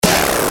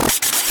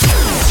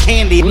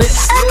candy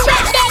lips.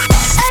 Unwrap that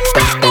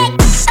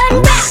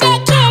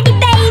candy,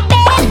 baby.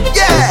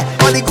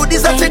 Yeah, all the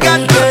goodies that you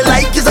got, girl,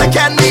 like is a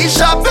candy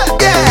shop.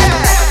 Yeah,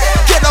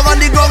 get down on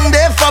the ground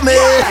there for me.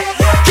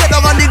 Get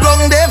down on the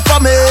ground there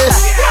for me.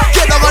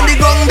 Get down on the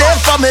ground there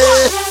for me.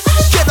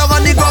 Get down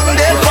on the ground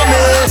there for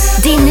me.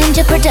 D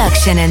Ninja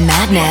Production and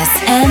Madness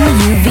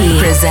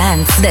MUV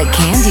presents the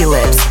Candy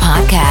Lips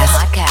podcast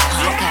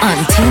on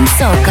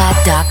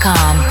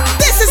TeamSoca.com.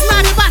 This is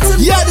Manny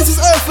Batson. Yeah, this is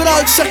Earth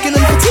Without checking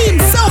in for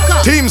Team Soca.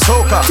 Team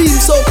Soca.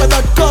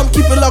 TeamSoca.com.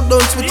 Keep it locked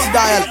on, switch the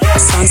dial.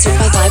 Sponsored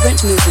by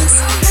Vibrant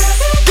Movements.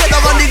 Get down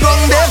on the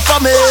ground there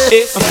for me.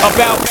 It's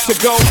about to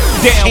go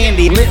down.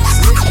 Candy lips.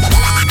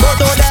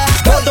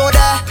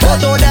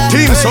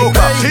 Team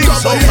Soca. Team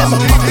Soca.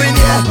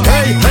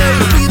 Hey,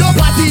 we don't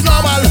party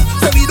normal.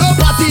 We don't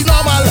party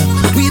normal.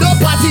 We don't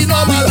party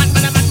normal.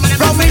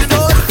 From we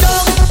go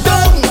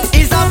down.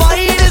 Is a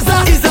vibe. Is a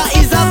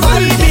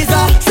vibe.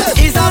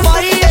 Is a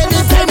vibe.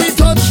 Anytime we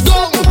touch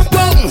down.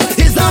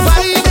 Is a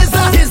vibe. Is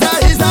a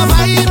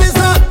vibe.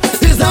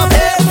 Is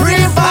a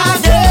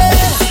everybody.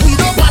 We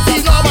don't party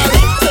normal.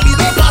 We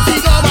don't party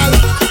normal.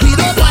 We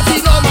don't party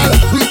normal.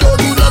 We don't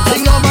do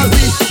nothing normal.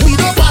 We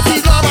don't party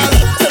normal.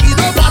 We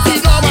don't party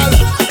normal.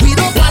 We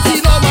don't party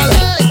normal.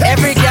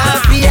 Every girl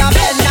be a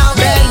bend now,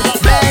 bend now,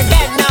 bend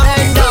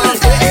down,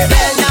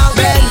 bend now,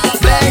 bend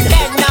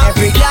now.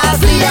 Every girl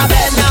be a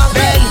bend now,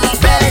 bend now,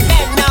 bend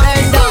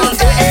down,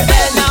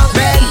 bend now,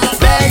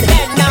 bend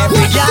now.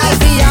 Every girl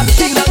be a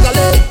ding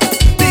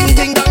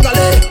dang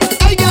dangale,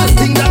 I got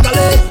ding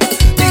dangale,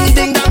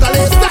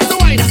 start the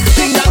wine,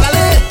 ding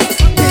dangale,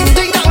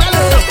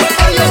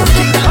 ayo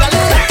ding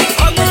dangale.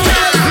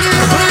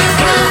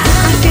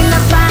 I feel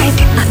a vibe,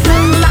 I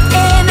feel my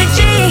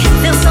energy,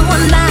 feel so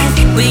alive.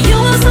 When you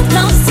are so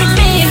close to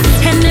me,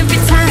 and every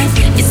time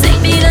you take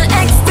me to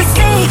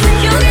ecstasy,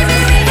 you give me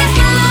really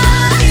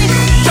high.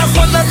 Just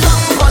wanna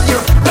jump on you,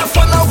 just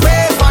wanna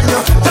wave on you,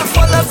 just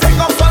wanna take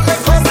off on me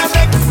 'cause I'm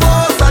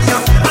exposed on you.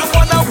 I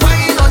wanna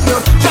wine on you,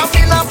 jump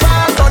in a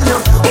band on you.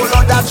 Oh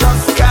Lord, I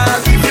just can't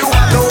leave you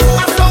alone.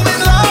 I'm so in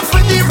love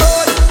with the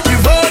road,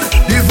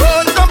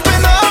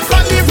 jumping up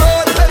on the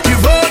road,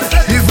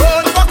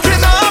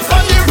 walking up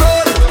on the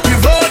road,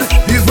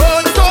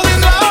 so in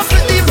love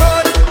with the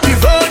road.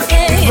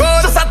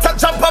 Just have to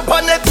jump up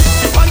on it,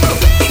 just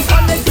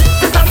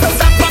have to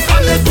jump up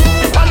on it,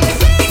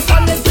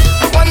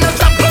 I wanna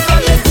jump up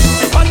on it,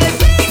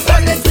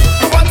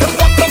 I want to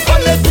walk up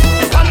on it,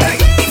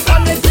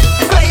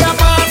 play a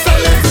part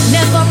on it.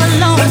 Never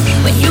alone,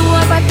 when you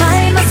are right by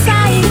my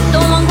side.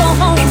 Don't wanna go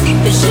home,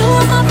 'cause you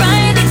are my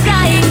ride or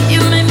die.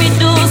 You make me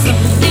do some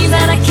things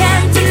that I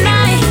can't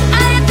deny.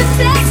 I have to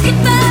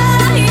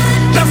testify.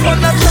 Just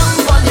wanna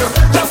jump on you,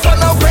 just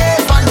wanna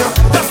wave on you,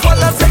 just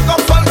wanna take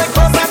off on me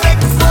 'cause I'm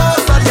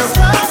exposed on you.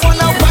 I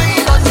wanna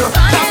wine on you,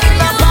 jump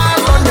in a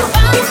band on you.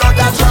 Oh Lord,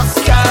 I just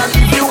can't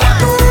leave you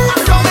alone.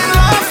 I'm so in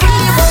love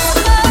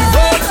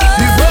with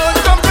the road,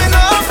 jumping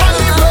up on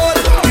the road,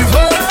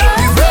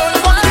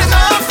 walking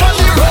up on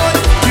the road,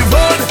 so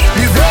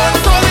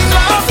in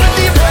love with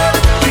the road.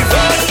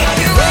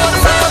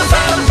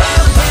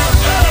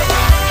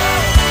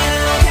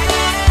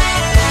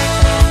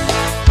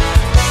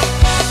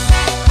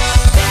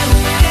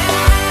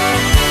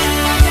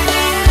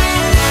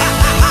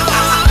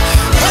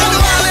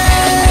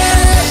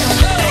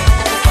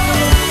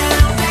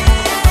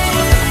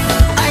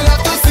 I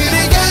love to see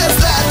the girls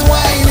that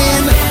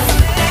whining.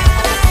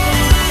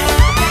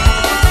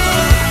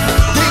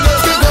 The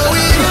girls keep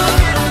going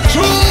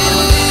through.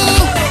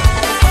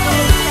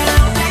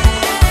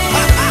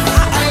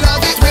 I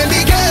love it when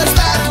the girls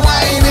start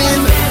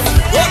whining.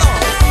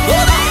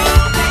 Hold on.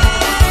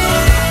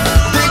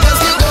 The girls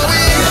keep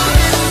going.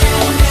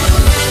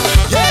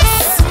 Yes,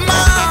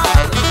 man.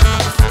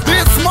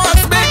 This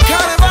must be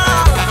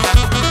carnival.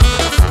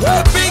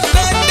 We're big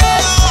then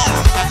there.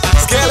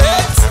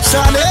 Skelet,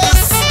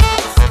 Shanice,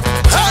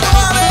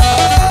 Hanwale.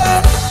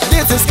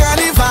 This is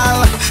carnival.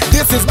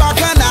 This is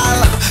bacchanal.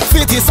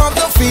 Fittest of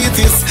the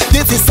fittest.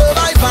 This is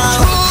survival.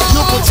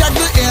 You could check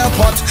the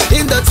airport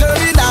in the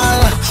terminal.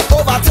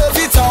 Over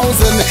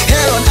 30,000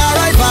 here on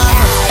arrival.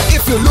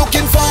 If you're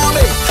looking for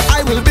me, I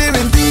will be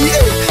in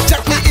DA.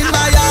 Check me in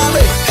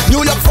Miami,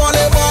 New York for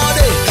the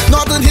body,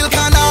 Northern Hill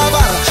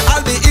Carnival.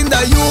 I'll be in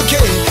the UK.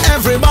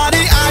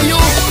 Everybody, are you?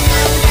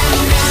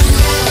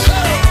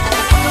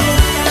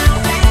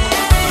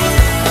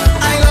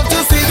 I love to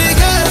see the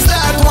girls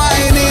start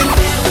whining.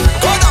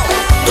 Go down.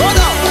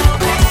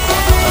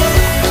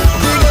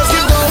 The girls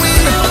keep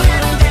going.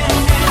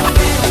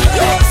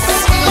 Yes,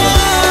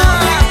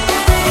 man.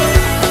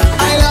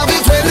 I love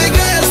it when the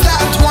girls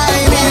start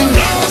whining.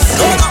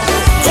 Go down.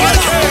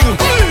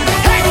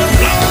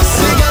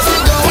 The girls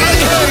keep going.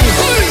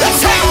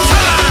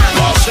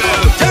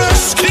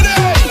 Just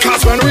kidding.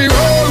 'Cause when we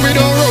roll, we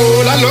don't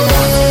roll alone.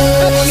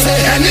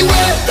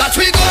 Anywhere that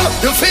we go,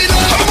 you feel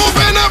it. Come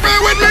moving every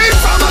with me.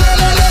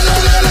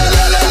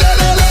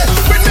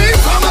 With me,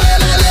 come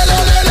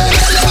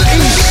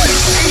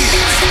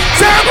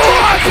Say,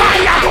 boy,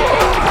 fire.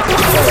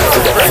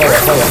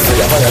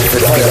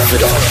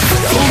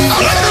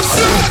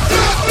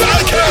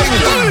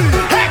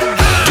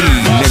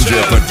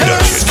 Ninja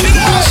Production.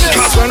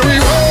 Cause when we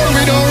roll,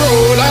 we don't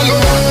roll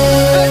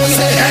alone.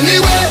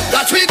 Anyway,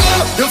 that we go,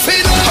 you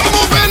feel it. Come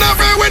up and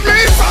over with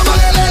me.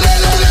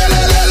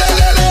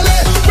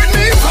 With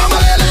me,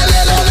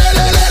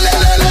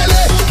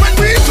 when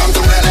we come to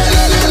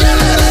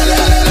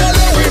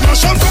we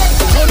mash up,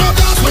 turn up,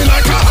 dance me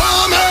like a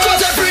hammer.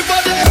 Just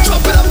everybody,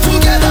 drop it up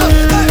together,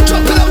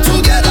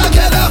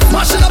 together,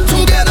 mash it up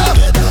together,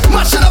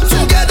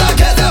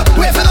 together,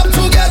 wave it up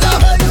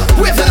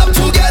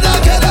together,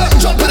 together,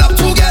 jump it up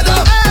together.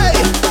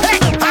 Hey,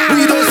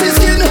 we don't see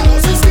skin,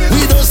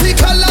 we don't see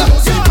color,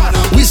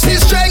 we see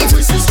strength,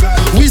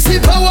 we see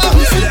power,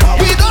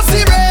 we don't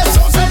see race,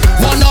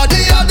 one or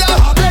the other.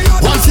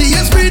 Once he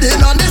is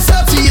breathing on this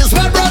earth, he is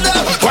my brother.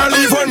 Well,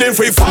 even if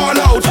we fall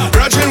out,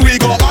 brethren, we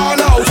go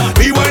all out.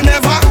 We will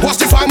never watch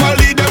the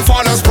family, them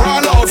fathers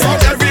sprawl out. From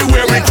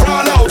everywhere we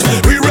crawl out,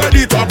 we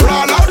ready to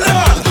brawl out.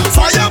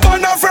 Fire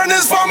burn our friend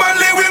is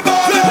family, we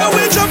ball out.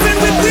 We jump in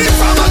with me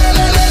family.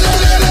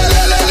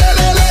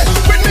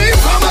 With me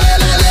family.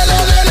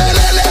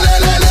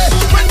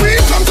 When we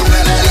come to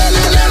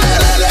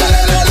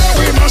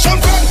we mash up,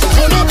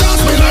 turn up,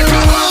 dance me like a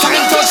hammer.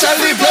 Time to shell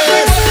the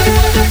place.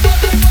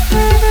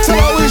 So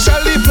we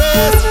shell the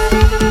place.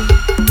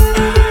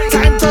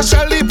 Time to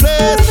shell the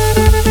place.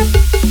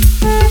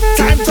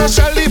 Time to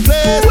shell the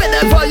place.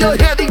 Whenever you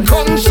hear the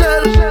conch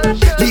shell,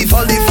 leave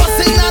all the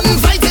fussing and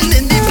fighting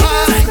in the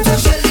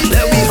past.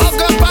 Then we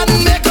hug up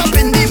and make up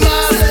in the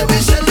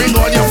mass. Bring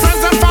all your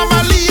friends and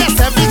family, yes,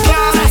 every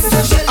class,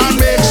 and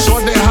make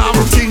sure they have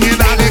a thing in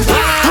the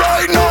class.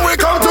 Right now we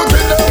come to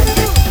get them.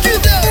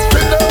 Get them.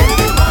 Get them.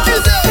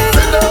 Get them.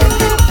 Get them.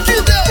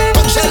 Get them.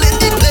 Conch shell in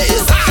the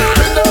place.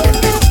 Get them.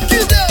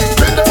 Get them.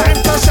 Get them. Time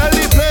to shell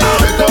the place.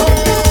 Get them.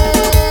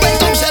 When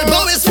conch shell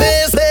blow his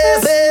face.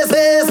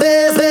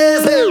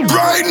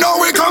 Right now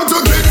we come to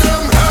give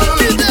them hell.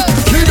 Give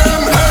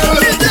them hell.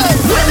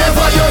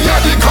 Whenever you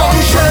hear the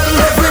conch shell,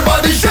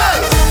 everybody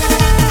shell.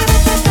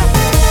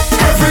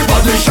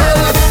 Everybody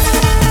shell.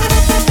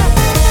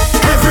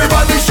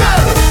 Everybody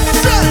shell.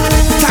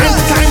 Time.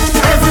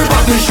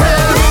 Everybody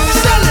shell.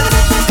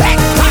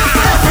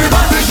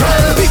 Everybody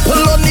shell.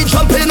 People only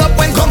jumping up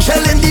when conch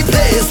shell in the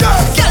place.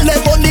 Girl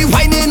them only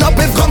whining up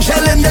if conch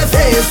shell in their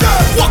face.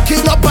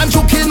 Walking up and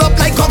juking up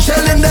like conch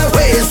shell in their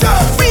waist.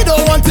 We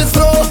don't want it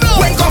slow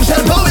when conch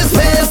shell blow his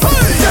face.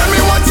 Tell me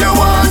what you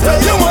want.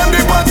 You want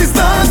the party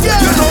start.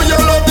 You know you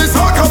love this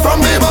Soca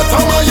from the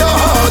bottom of your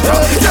heart.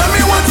 Tell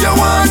me what you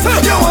want.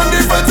 You want the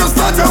fight to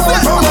start. You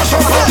want to mash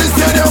up all the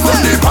stadium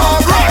and the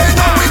park. Right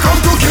now we come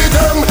to give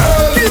them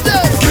hell. Give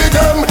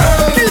them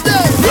hell.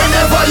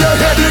 Whenever you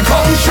hear the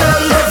conch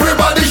shell,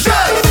 everybody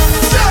shell.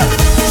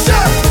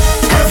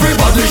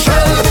 Everybody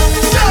shell.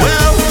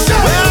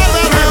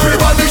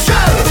 Everybody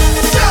shell.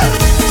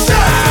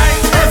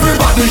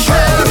 Everybody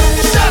shell.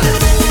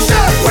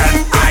 When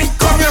I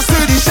come, you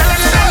see the shell.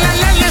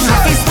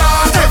 Happy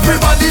start.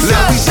 Everybody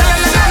shell.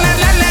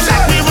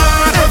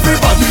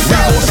 Everybody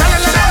shell.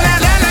 Everybody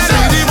shell.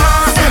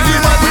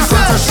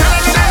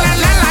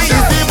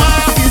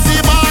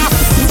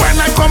 When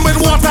I come with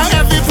water,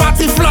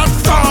 everybody flood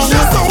down.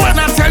 So when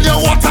I tell you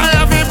water,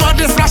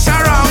 everybody splash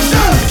around.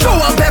 Throw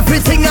up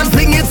everything and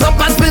fling it up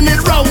and spin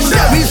it round.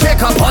 We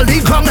shake up all the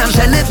ground and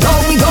shell it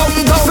down.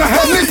 So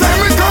anytime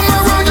we come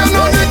around, you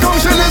know the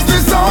conch shell is the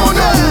sound.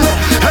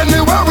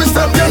 Anywhere we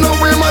step, you know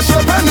we mash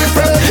up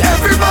anything.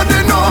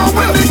 Everybody know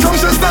when the conch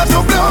shell start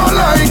to blow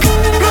like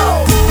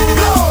blow.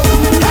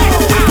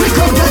 We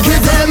come to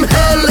give them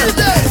hell.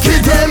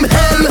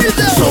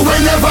 So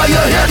whenever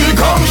you hear the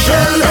conch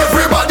shell,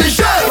 everybody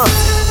shell.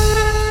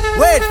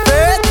 Wait,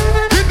 Fred.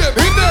 Hit them.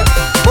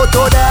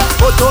 Botoda.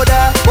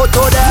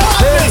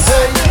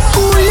 Hey.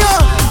 Ooh,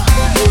 yeah.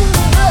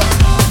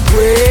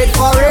 Wait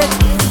for it.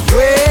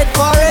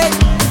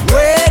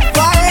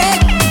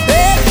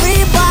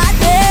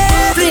 Everybody.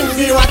 Bring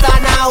the water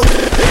now.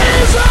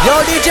 Yo,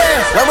 DJ,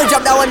 when we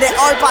jump down on the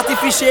all party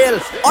official,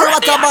 all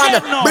water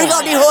man, bring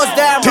out the hose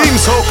them. Team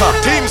Soca.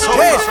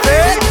 Wait,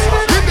 Fred.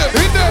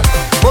 Hit them.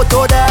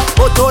 Botoda.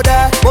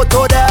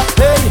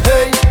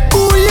 Hey.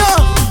 Ooh, yeah.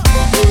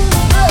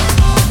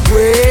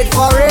 Wait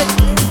for it.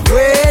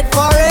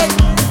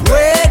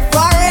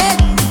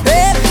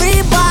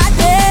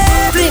 Everybody.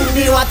 Bring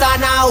the water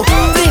now.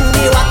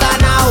 Water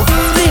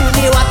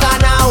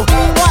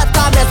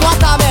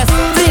mess.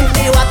 Bring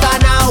the water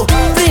now.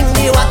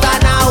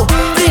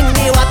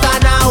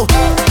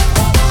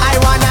 I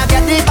wanna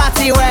get the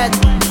party wet.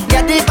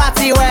 Get the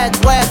party wet.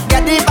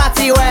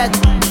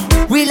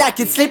 We like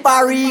it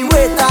slippery. The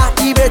waiter.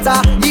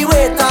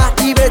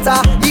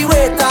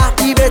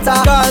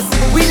 Cause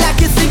we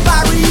like it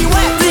slippery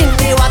wet. Bring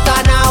the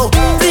water now.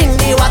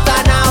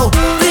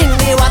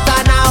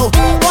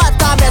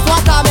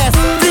 Water mess.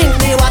 Bring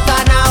the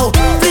water now.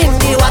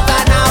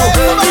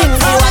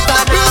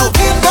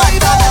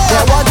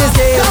 There was this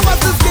day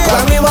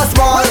when we were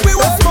small.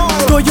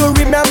 Do you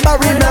remember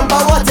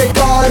what they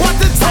called?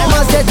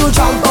 Simon said to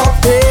jump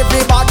up,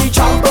 everybody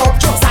jump up.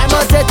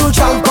 Simon said to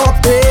jump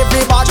up, everybody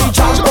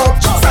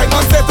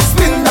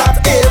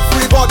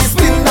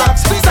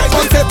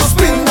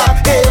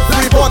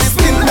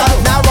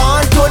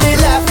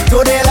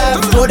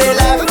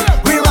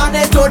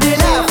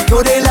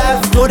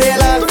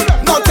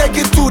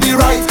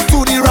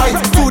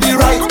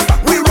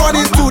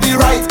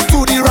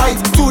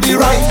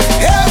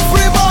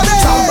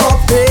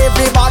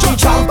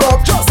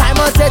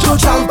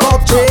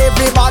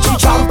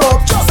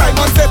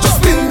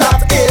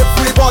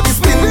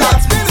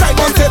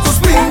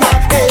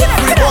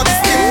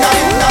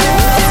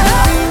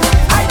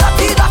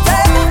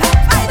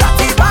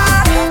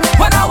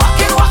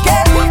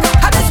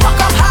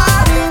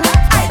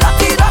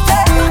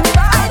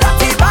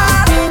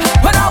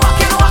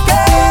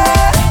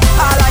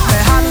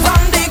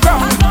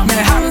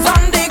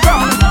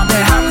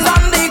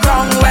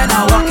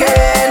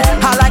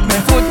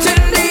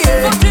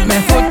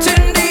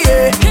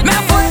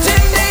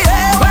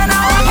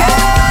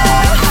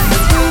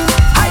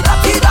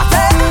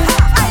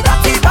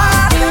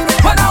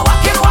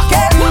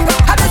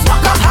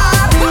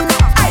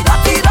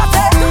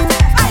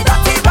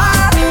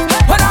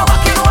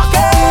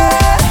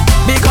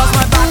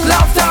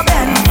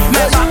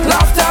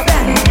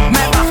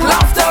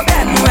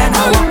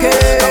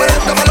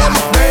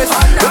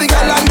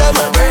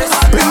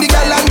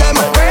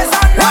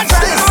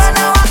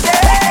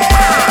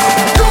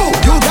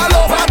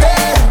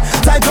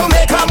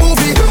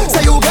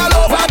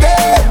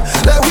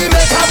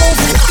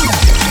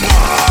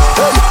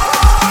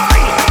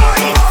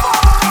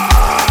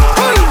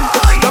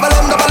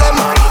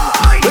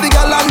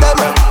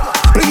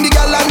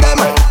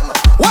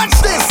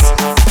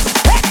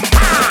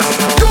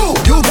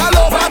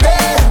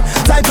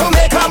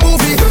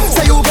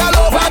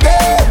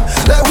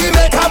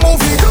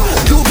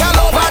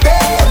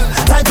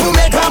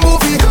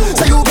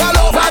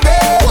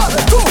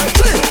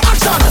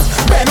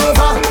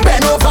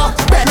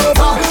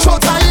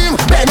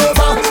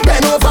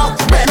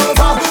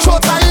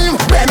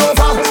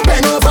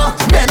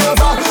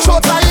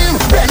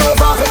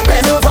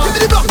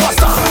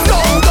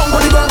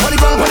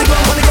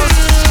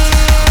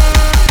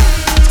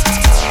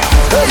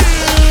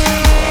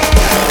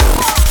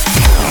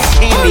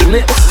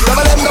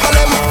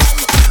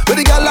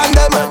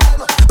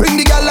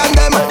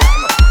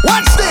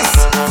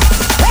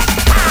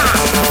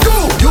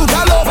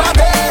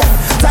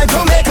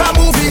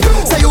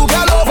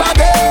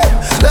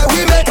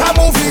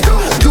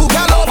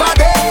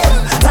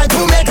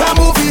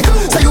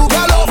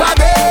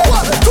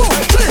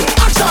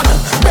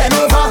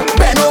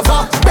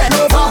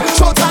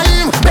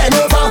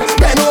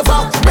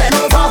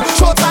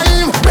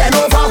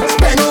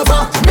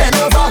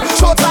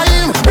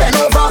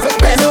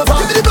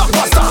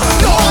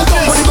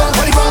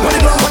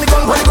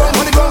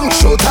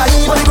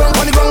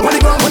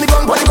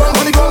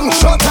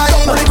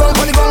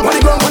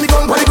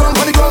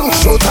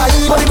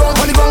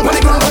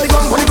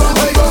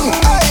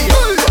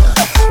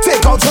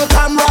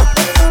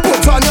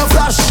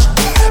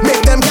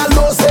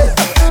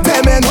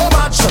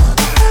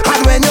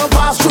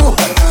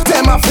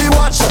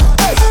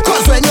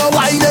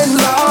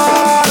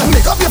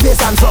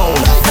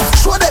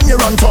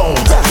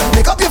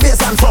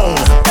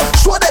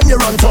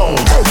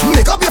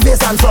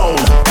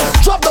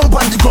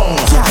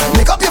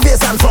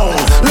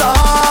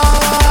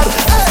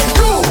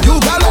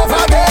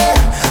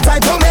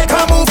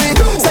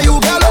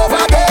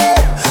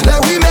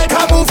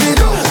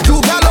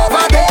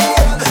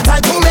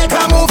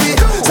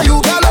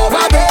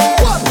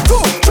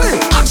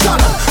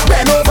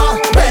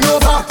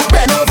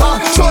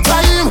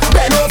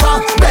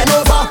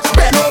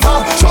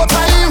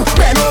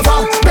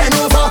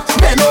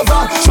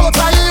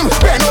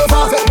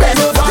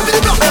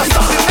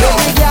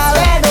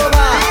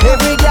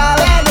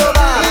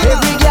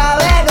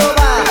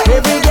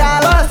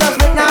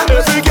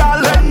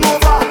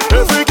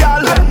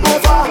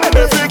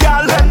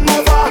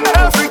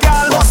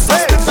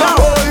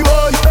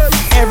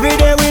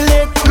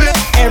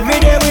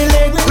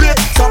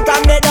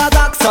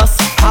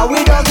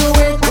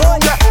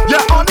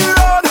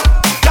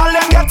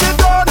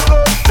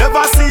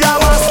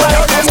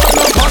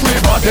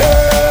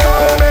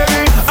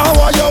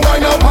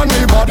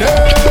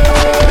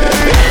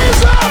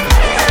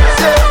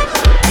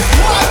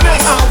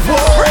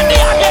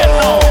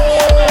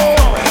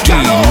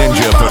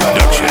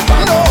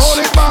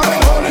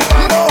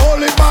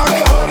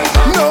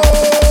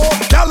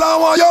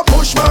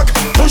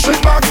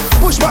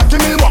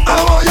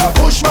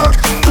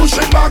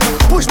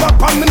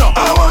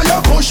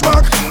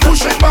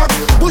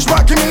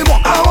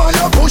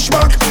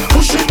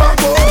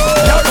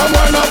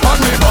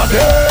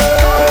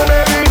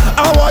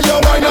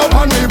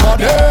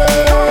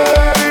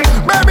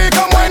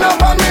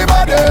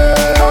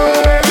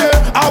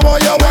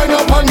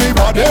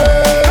body.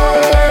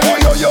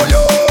 Yo yo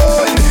yo,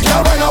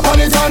 girl wind up on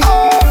it and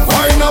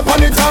wind up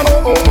on it and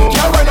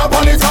girl wind up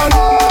on it and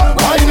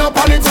wind up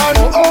on it and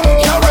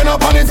girl wind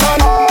up on it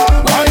and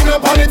wind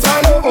up on it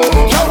and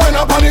girl wind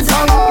up on it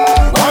and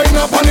wind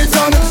up on it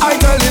and I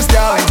tell this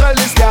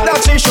girl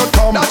that she should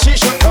come,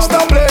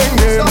 stop playing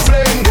games,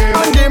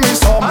 and give me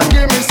some, I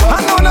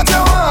know that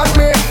you want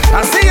me,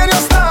 and seeing you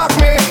stalk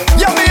me,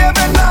 you're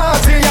behaving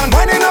naughty and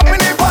winding up in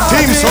the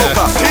party. Team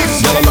Soca.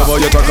 Girl, I love how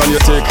you talk and you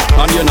take,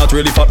 and you're not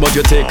really fat but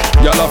you take.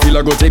 Girl, I feel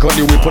I go take out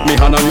the whip, put me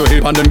hand on your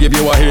hip and then give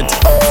you a hit.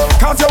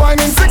 Cause you're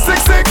whining sick,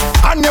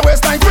 and your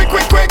waistline quick.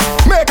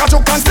 Make a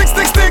joke and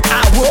stick.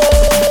 Whoa.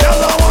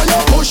 Girl, I want you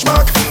push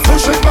back,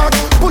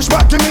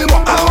 give me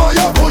more. I want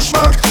you push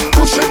back,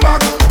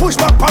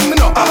 pan me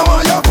now. I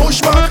want you push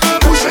back,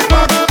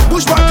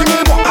 give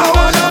me more. I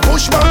want you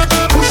push back.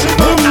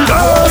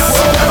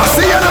 I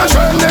see you now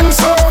trending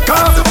soca.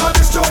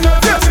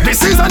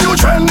 This is a new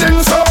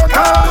trending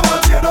soca.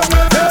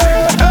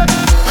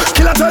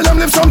 Killer tell them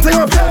lift something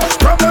up.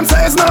 Problem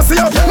say it's nasty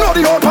up. Now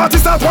the whole party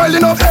start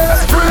wilding up.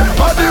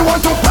 Everybody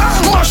want to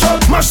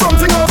mash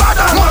something up.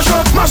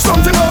 Mash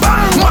something up.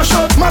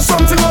 Mash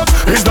something up.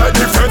 It's like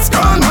the feds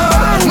gone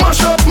mad. Mash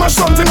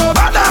something up.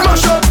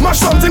 Mash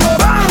something up.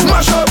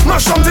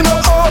 Mash something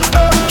up.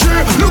 OMG,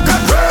 look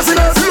at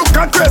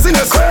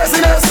craziness.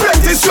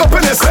 Plenty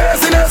stupidness.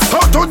 How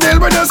to deal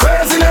with this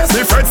craziness?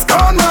 The feds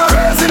gone mad.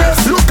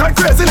 Look at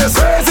craziness.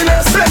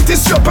 Plenty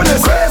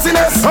stupidness.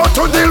 How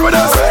to deal with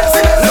this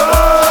craziness?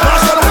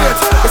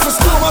 This is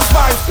too much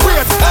vibes.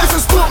 Wait, this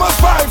is too much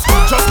vibes.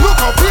 Just look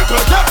how people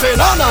getting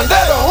on and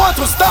they don't want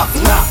to stop.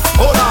 Nah,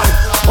 hold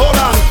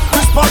on.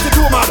 This party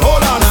too mad.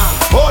 Hold on.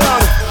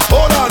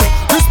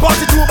 This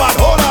party too bad.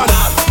 Hold on.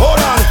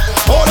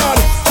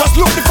 Just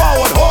look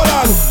forward. Hold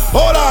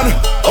on.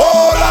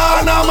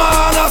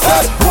 Man, I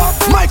said what?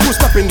 Mike who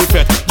step in the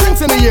fet.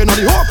 Drinks in the air, now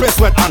the whole place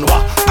wet and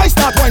what? I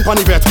start wine pon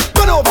the vet.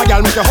 Turn over,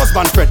 girl, make your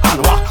husband fret and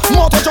what?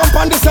 Motor jump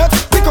on the set.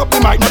 Pick up the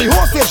mic, now the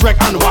whole stage wreck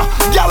and what?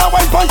 Girl, I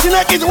wine pon the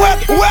neck is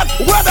wet.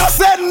 I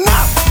said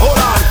nah. Hold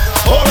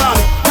on.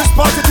 This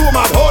party too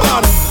mad. Hold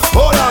on.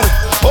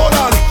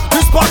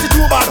 This party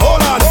too bad.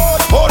 Hold on.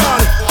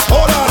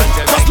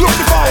 Just look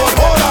forward.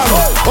 Hold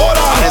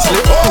on.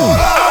 Honestly,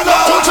 hold on.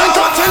 I drink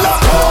until I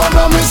turn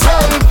on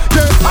myself.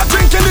 Yeah, I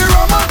drink in the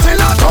rum until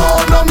I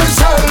turn on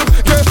myself.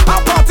 Yeah, I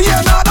party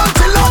and hard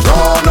until I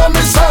turn on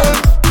myself.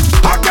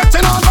 I get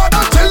in on hard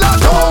until I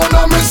turn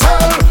on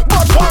myself.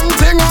 But one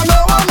thing I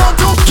know I want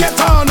to get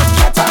on. I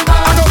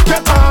don't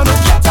get on.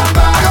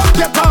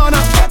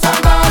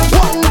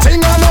 One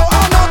thing I know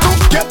I want to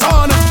get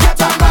on.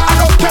 I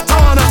don't get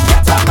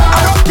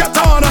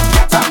on.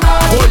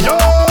 Oh yo,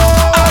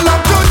 I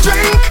love to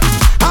drink,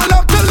 I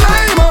love to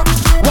lime.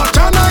 What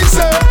can I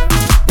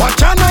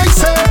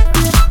say?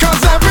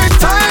 Cause every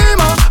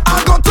time I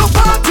go to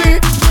party,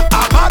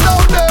 I'm bad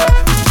out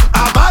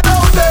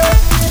there.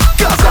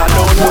 Cause I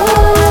don't know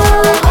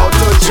how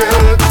to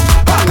chill,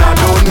 and I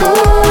don't know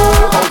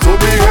how to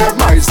behave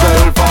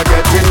myself. I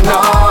getting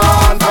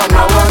on from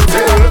now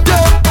until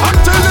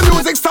the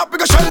music stop, we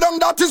go shut down.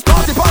 That is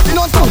party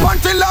non-stop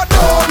until I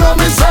don't know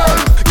myself.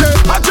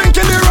 Yeah, I drink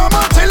in the rum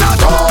until I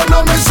don't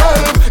know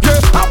myself. Yeah,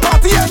 I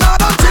party and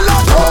hard until I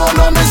don't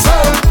know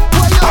myself.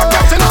 I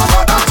getting on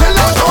hard until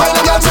I don't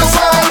know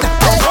myself.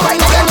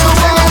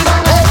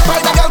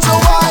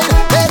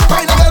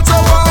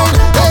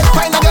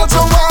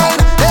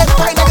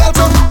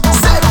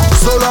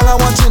 So long I'm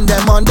watching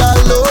them on the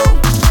low.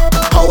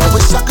 How I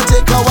wish I could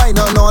take a wine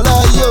on all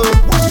of you.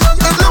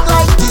 It look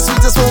like the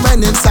sweetest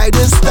woman inside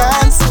this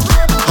dance.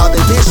 I've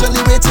been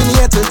patiently waiting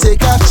here to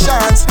take a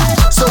chance.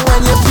 So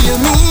when you feel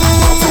me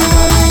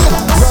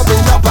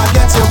rubbing up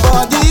against your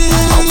body,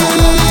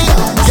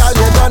 girl,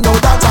 you don't know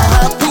that I'm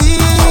happy.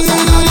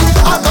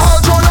 I'm all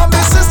thrown on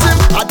my system.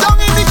 I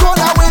down in the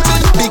corner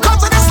waiting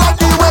because of this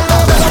like the way.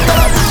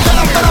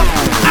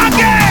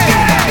 Again!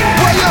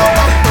 Well, yo,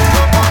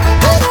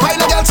 hey,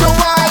 find a girl to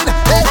wine.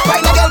 Hey,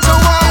 find a girl to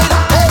wine.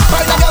 Hey,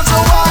 find a girl to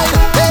wine.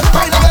 Hey,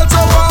 find a girl to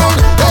wine.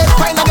 Hey,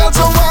 find a girl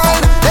to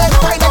wine. Hey,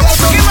 find a girl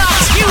to wine.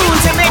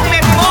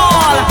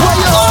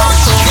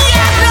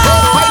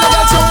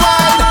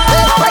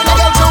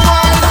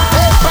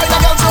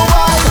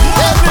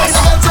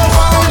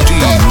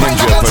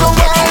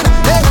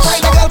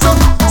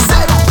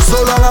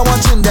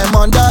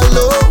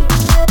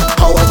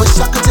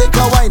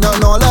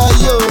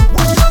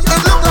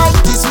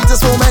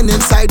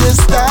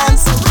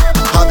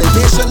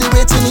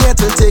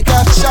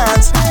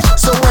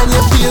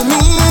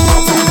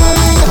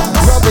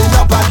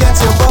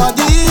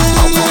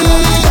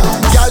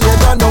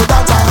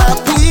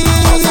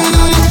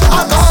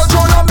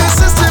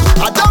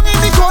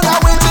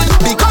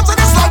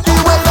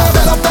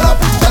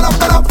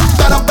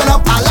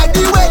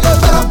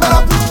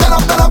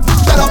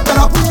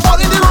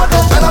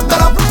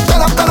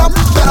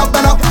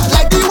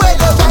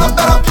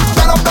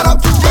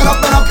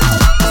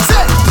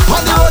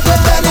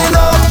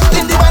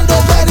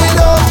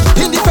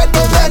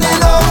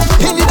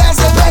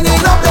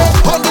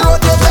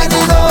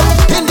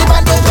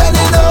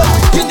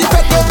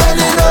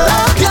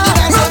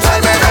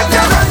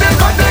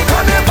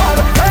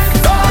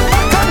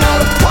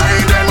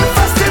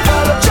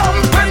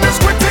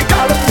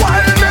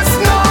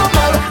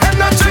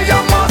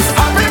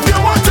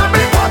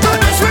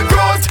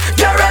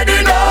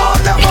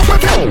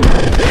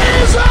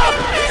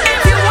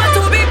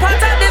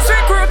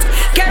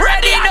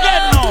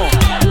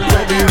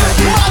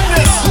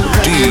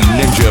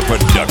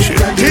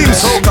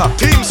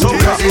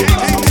 Ready,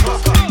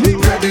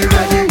 ready,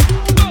 ready,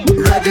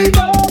 ready,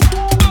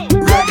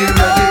 ready.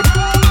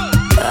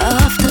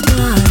 After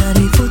God,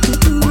 I put it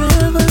to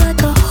river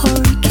like a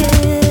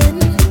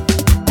hurricane.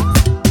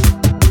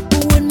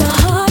 When my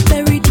heart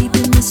buried deep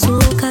in my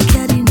soul, I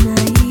can't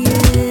deny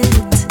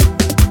it.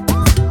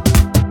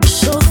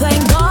 So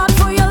thank God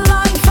for your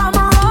life, I'm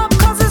a rock,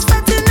 'cause it's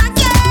fretting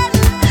again.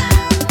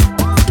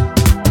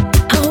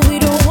 And we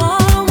don't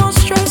want more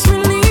stress,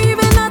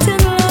 relieving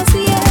nothing lost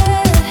yet.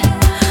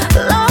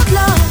 Love,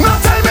 love. Now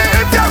tell me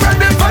if you're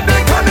ready for the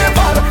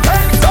carnival.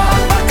 Heads on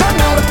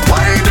bacchanal,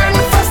 winding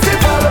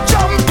festival.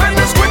 Jumping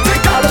is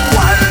critical,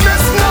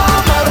 wildness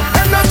normal.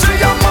 Energy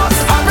you must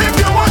have if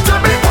you want to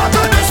be part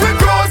of this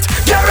recruit.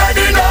 Get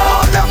ready now.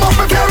 Hold them up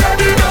if you're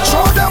ready.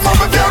 Show them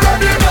up if you're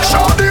ready.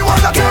 Show the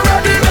one that you're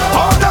ready.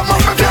 Hold them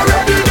up if you're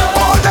ready.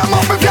 Hold them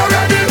up if you're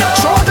ready.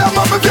 Show them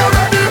up if you're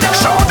ready.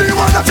 Show the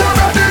one that you're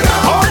ready.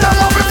 Hold them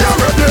up if you're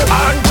ready.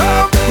 And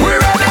jump, we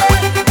ready.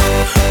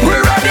 We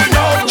ready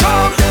now,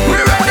 jump. We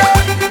ready.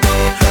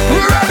 We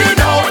ready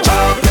now,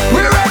 jump.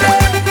 We ready.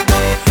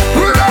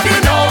 We ready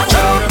now,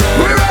 jump.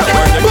 We ready.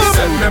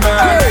 Send me man.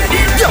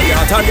 You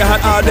can't turn your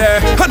hat all day.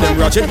 And them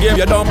ratchet game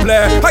you don't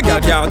play. A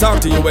girl can't talk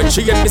to you when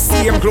she get the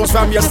same clothes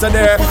from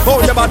yesterday.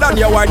 Oh, you bad and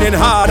you whining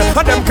hard.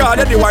 And them call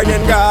you the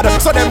whining god.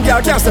 So them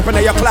girl can't step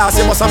in your class.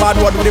 You must have bad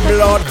one with the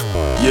blood.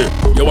 Yeah,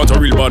 you want a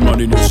real bad man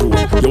in your soul.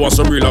 You want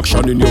some real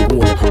action in your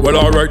hole. Well,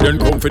 alright then,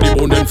 come for the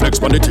bone, then flex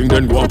on the thing,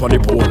 then go up on the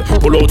pole.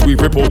 Pull out, we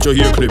rip out your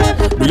hair clip.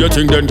 Do your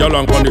thing, then gal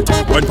on it.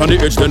 Wine on the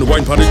edge, then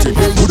wine on the tip.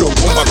 Who don't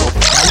come back up?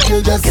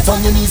 You just get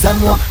on your knees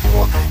and walk.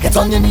 Get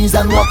on your knees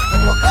and walk.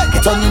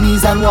 Get on your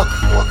knees and walk.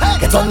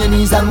 Get on your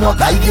knees and walk.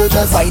 Like you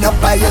just wind up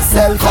by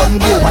yourself, come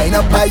give. Wind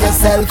up by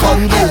yourself,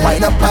 come give.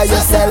 Wind up by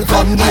yourself,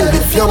 come give.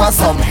 If you want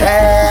some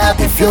help,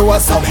 if you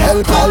want some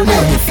help, call me.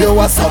 If you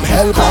want some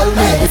help, call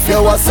me. If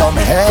you want some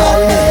help.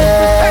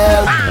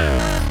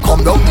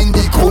 Come down in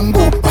the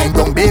Congo, wind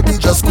down baby,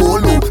 just go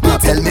low.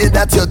 Don't tell me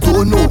that you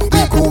don't know.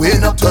 We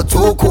going up to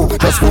Toko,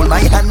 just hold my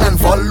hand and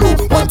follow.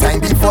 One time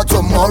before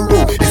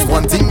tomorrow is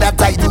one thing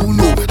that I do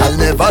know. I'll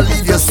never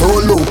leave you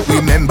solo.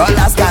 Remember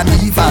last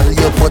carnival,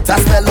 you put a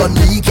spell on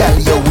me, girl.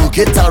 You work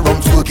it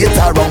around,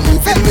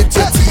 moving with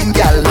your team,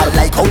 girl. I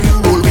like how you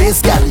roll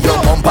waist, girl. Your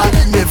bumper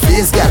in my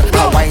face, girl.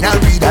 I wine and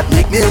read that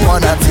make me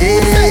wanna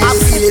taste. I'm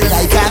feeling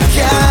like I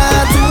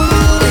can't do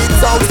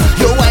it out.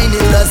 Your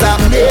whining does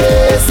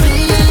amaze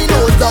me,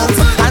 no doubt.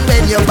 And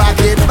when you back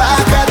it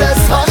back, I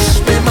just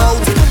hush me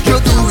mouth. You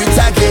do it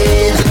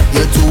again,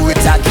 you do it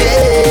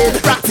again.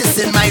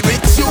 Practicing my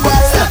ritual,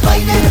 stop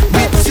whining,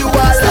 ritual,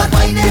 stop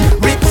whining,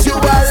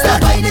 ritual, stop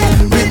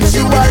whining,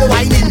 ritual.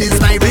 Whining is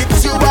my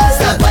ritual,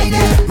 stop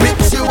whining,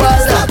 ritual,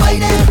 stop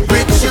whining,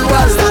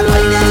 ritual, stop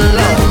whining.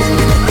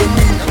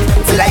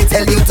 Till I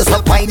tell you to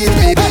stop whining,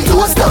 baby,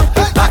 don't stop.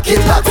 Back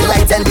it back till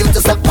I tell you to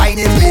stop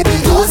whining, baby,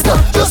 don't stop.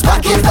 Just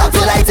back it back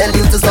till I tell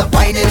you to stop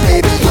whining,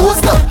 baby, don't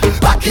stop.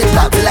 Back it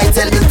back till I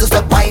tell you to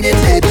stop whining,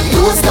 baby,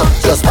 don't stop.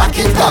 Just back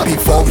it back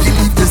before we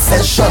leave the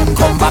session.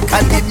 Come back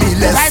and give me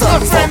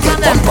lesson.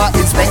 Forget bumper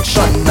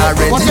inspection. Not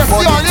ready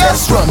for the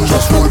test run.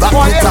 Just roll back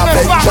with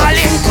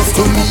attention. Feelings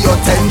to me your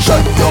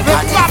tension. Your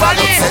carnival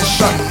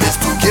obsession is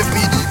to give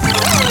me the.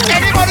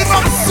 Anybody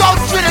from South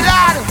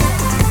Trinidad?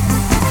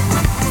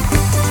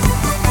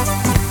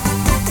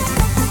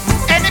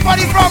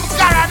 Anybody from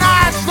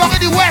Caranage? Look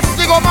at the West,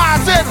 Digo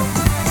Martin.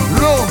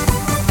 Low,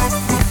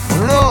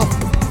 low.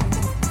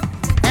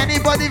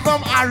 Anybody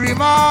from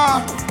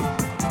Arima?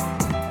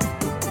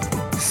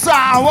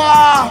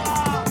 Sawa,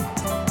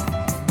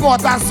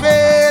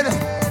 Portasville.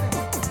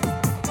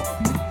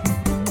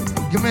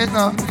 Give me it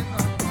now.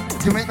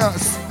 Give me it now.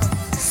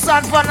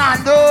 San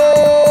Fernando.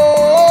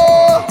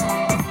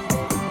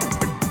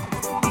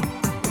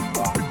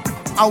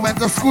 I went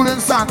to school in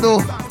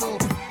Sando.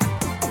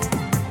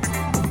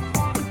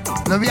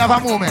 Let me have a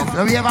moment.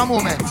 Let me have a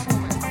moment.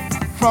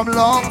 From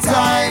long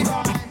time,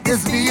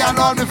 it's me and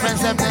all my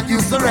friends them that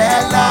used to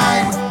red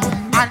line.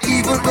 And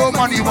even though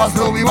money was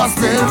low, we was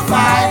still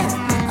fine.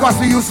 Cause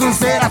we used to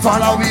say that's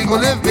all how we go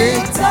live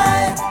big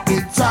time,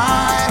 big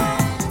time.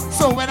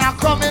 So when I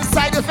come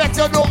inside the fete,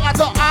 you don't have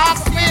to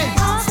ask me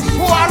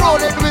who I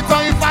rolling with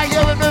or if I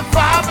here with my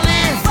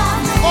family.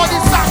 All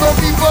these Sando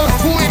people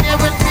who in here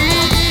with me.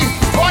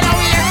 All the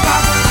way in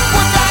back,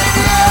 put that in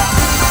here.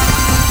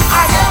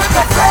 I here with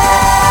the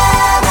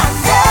friend and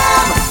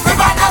them. We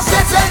might not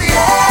sit in the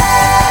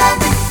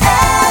end, the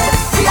end.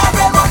 We have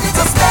the money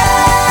to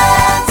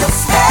spend, to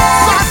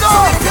spend. So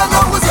if you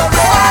know who's your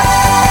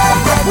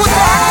friend, put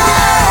that in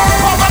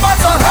here. Pop a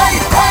bottle, hey,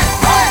 hey,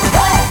 hey,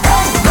 hey,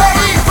 hey,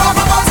 hey. Pop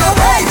a bottle,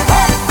 hey,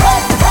 hey, hey,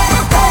 hey,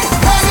 hey,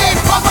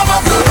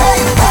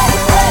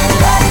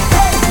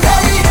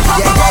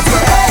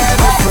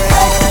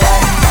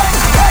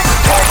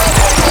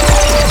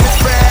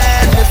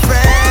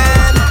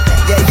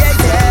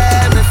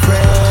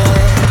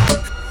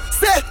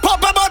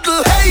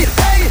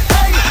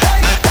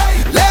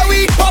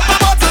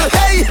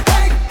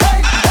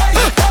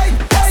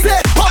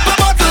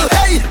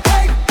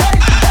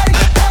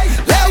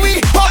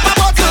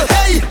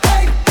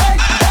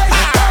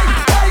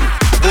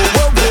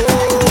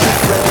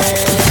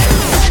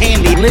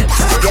 Lips.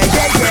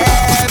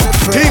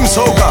 Team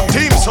Soca,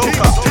 Team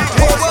Soca.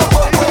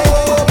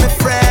 My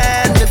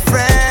friend, my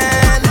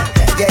friend.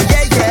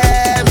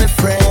 Yeah, my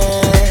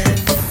friend.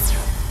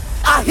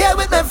 I here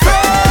with my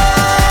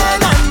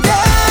friend and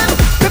them.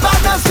 We bout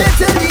to stay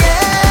till the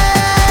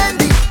end,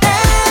 the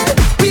end.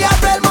 We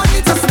have real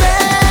money to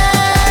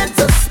spend,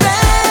 to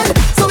spend.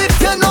 So if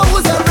you know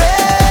who's a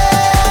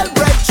real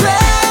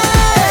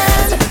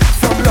brethren,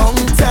 from long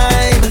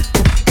time,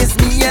 it's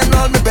me and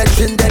all my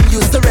brethren them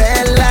used to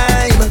real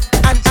lime.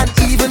 And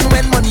even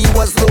when money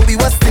was low, we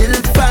was still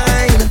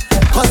fine.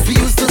 Cause we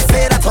used to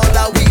say that all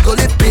that we go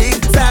live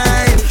big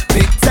time,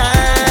 big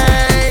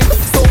time.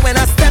 So when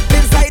I step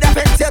inside a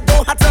vent, you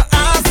don't have to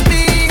ask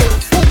me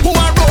who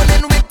I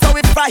rolling with or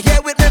if I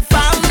here with my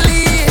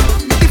family.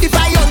 If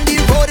I on the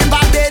road in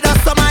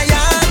Barbados or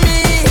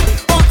Miami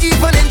or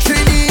even in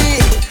Trinity,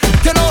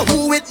 you know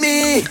who with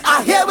me.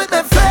 I here with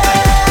my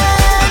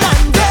friend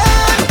and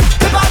them.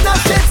 We bout to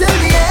stay till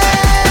the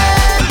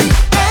end, the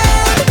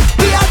end.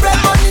 We have real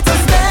money to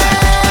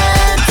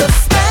spend, to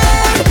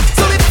spend.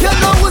 So if you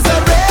know who's a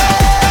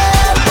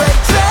real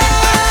brethren,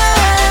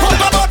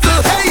 pump a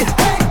bottle, hey,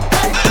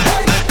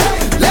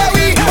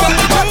 Larry, pump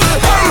a bottle,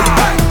 hey,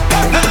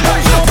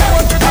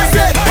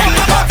 say, pump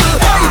a bottle,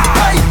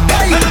 hey,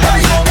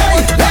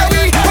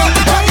 Larry, pump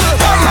a bottle,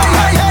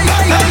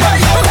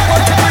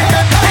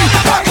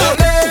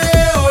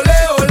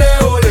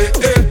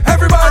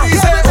 Everybody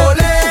say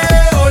ole,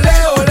 ole,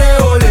 ole,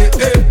 ole.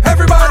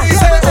 Everybody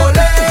say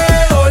ole,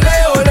 ole,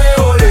 ole,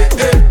 ole.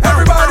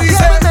 Everybody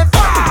say,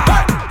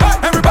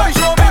 everybody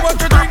show me what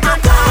you're drinking.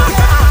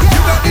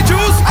 You got the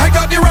juice, I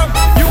got the rum.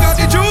 You got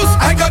the juice,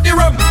 I got the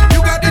rum.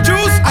 You got the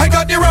juice, I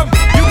got the rum.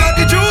 You got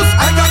the juice,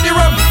 I got the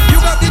rum. You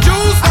got the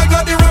juice, I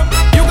got the rum.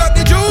 You got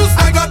the juice,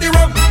 I got the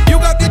rum. You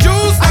got the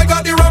juice, I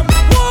got the rum.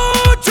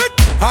 Watch it.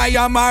 I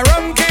am a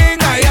rum king,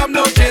 I am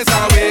no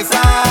chaser waster.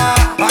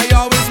 I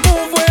always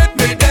move with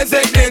me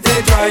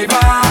designated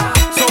driver,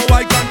 so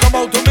I can come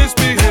out to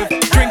misbehave.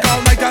 Drink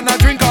all night and I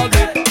drink all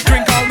day.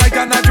 Drink all night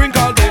and I drink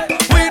all day.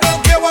 We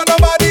don't care what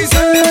nobody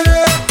say.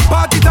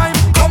 Party time,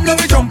 come let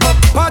me jump up.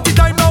 Party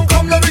time now,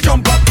 come let me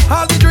jump up.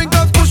 All the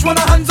drinkers push one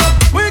hands up.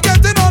 We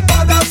getting on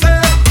bad I say.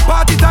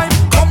 Party time,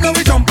 come let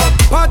me jump up.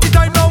 Party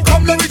time now,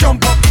 come let me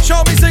jump up.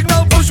 Show me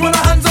signal, push one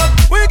hands up.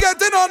 We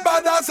getting on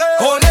bad I say.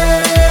 Ole,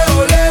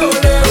 ole,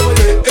 ole,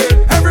 ole.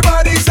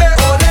 Everybody say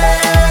ole,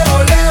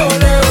 ole,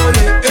 ole,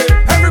 ole.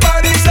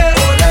 Everybody say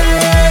ole,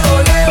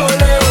 ole,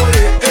 ole, ole.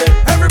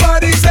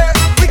 Everybody say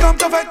we come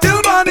to fight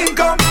till morning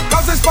come,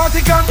 cause this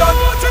party can't done.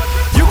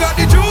 You got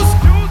the juice,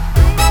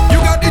 you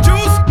got the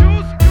juice,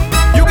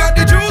 you got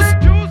the juice,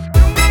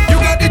 you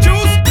got the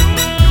juice,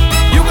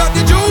 you got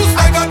the juice,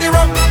 I got the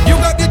rum. You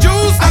got the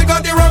juice, I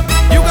got the rum.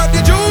 You got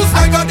the juice,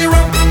 I got the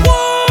rum.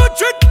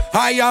 Watch it.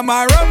 I am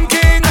a rum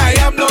king, I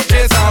am no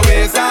chaser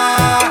waster.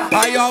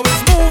 I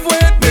always move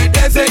with me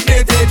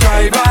designated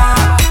driver,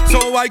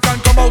 so I can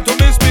come out to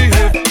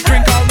misbehave.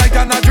 Drink all night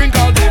and I drink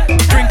all day.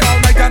 Drink all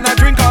night and I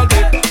drink all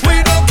day.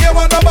 We don't care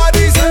what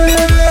nobody say.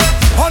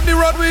 On the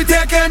road we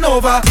taking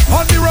over.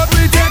 On the road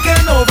we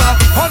taking over.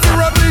 On the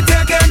road we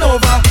taking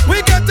over.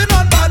 We getting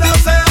on bad I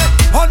say.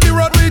 On the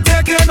road we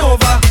taking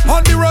over.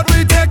 On the road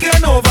we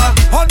taking over.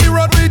 On the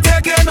road we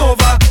taking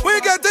over.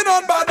 We getting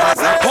on bad I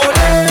say. Ole,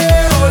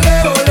 ole,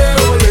 ole,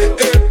 ole.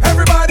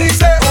 Everybody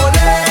say ole,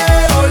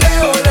 ole,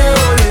 ole,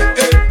 ole.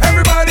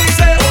 Everybody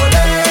say ole,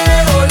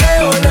 ole,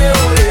 ole,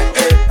 ole.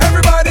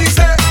 Everybody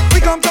say we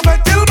come to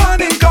fight till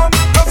morning come,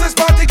 cause this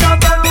party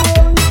can't done.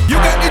 You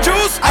got the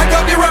juice, I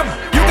got the rum.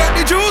 You got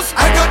the juice,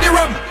 I got the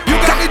rum. You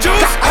got the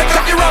juice, I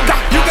got the rum.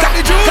 You got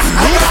the juice,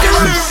 I got the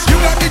rum.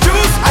 You got the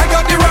juice, I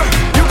got the rum.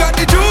 You got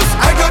the juice,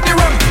 I got the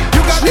rum.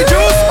 You got the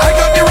juice, I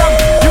got the rum.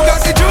 You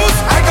got the juice,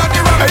 I got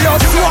the rum. Hey, yo,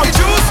 You got the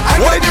juice, I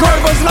got the rum.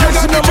 driver's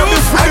license number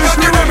this I got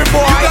the rum.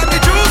 boy. You got the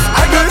juice,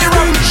 I got the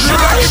rum. You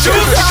got the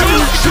juice, I got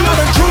the rum. She got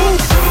the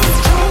juice.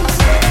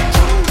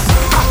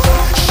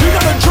 She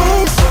got the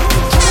juice.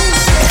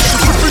 She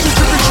tripping, she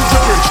tripping, she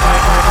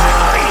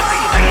tripping.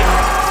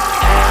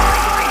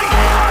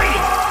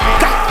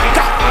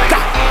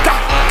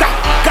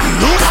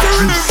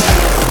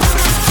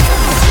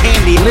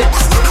 Candy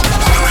Lips.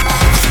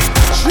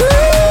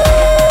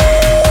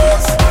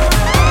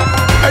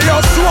 Hey yo,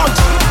 Swag,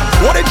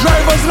 what the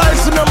driver's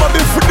license number be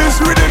for this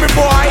rhythm,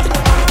 boy?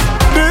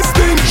 This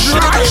thing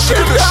dry, she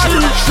got the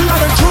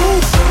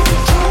juice.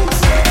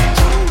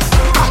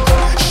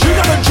 She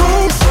got the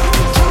juice.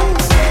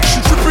 She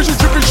tripping, she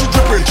tripping, she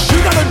tripping. She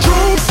got the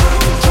juice.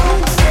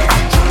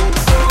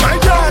 My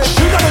God,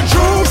 she got the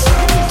juice.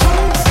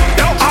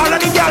 Yo, all of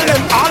the gal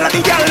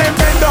them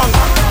bend down.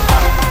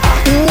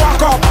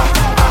 Walk up.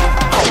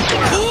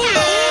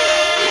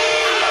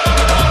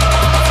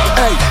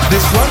 Hey,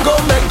 this one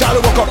gon' make gal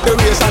walk up the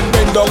waist and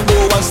bend down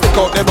low and stick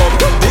out the bum.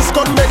 This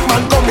gon' make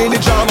man come in the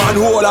jam and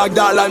hold a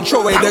gal and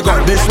throw away the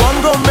gun. This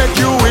one gon' make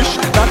you wish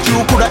that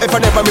you coulda ever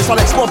never miss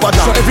Alex Bumper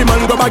Jam. So every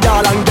man grab a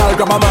gal and gal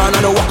grab a man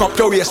and walk up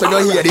the waist when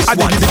you hear this. I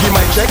diggy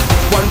my check,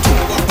 1,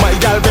 2. My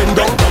gal bend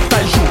down,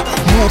 tie shoe,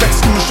 move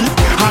exclusive,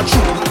 hard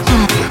shoe.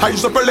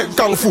 Eyes up her leg,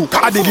 kung fu.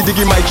 I diggy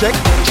diggy my check.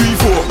 3,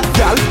 4,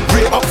 gal,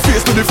 way up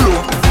face to the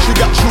floor. She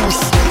got juice,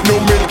 no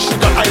milk. She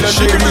got island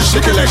baby,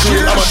 shaking like she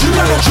got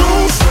a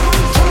juice.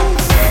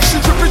 She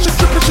drippin', she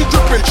drippin', she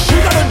drippin'. She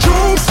got a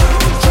juice.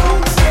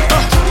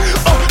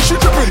 She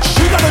drippin',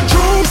 she got a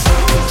juice.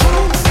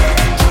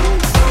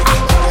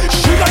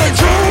 She got a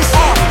juice.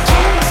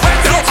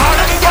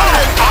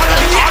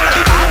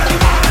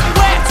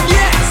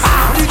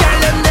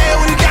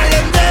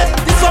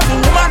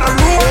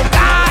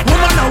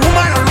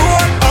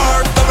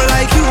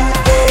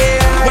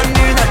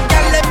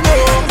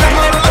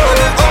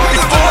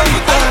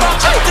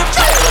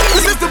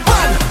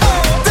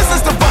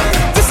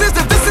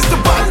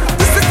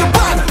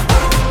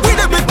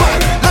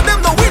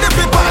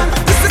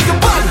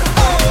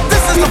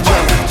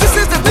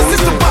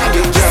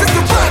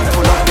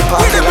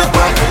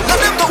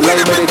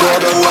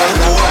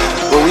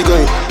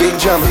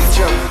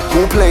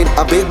 Who played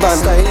a big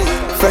band?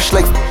 Fresh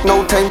like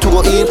no time to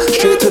go in.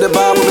 Straight to the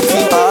bar with the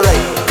team.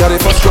 Alright, got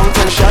it for strong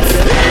 10 shots.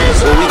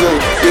 Where we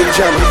going? Big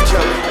jam.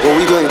 Where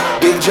we going?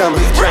 Big jam.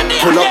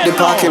 Pull up the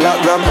parking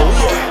lot ram.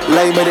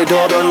 Line by the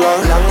door done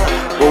long.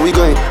 Where we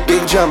going?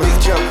 Big jam.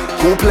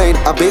 Who played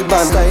a big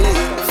band?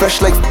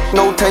 Fresh like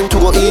no time to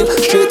go in.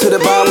 Straight to the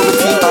bar with the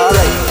team.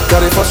 Alright,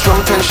 got it for strong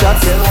 10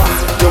 shots.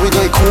 Yo, we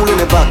going cool in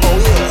the back.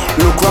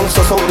 Look round,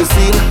 suss out the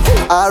scene.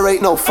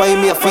 Alright, now find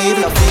me a feed.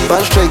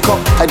 Band straight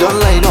up, I don't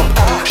line up.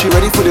 She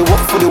ready for the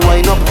walk, for the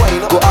wind up.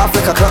 Go off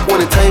like a clock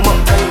when the time up.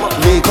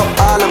 Make up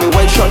all of me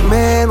white shot,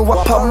 man.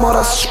 What a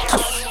mother.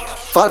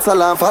 False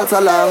alarm, false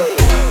alarm.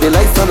 The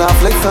lights turn off,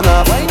 lights turn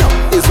off.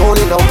 It's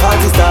holding down,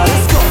 party start.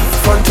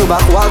 Front to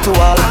back, wall to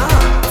wall.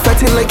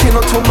 Fetting like you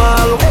know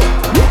tomorrow.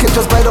 You can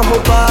just buy the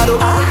whole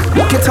bottle.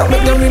 Look it up,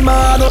 make them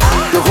remodel.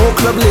 The whole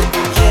club lit.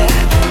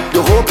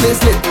 The whole place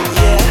lit.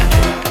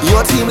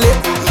 Your team lit.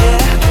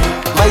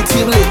 My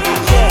team lit.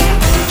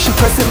 She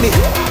pressing me.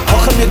 How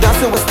come you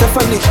dancing with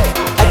Stephanie?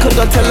 I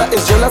couldn't tell her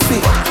it's jealousy.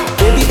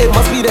 Baby, it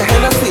must be the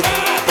Hennessy.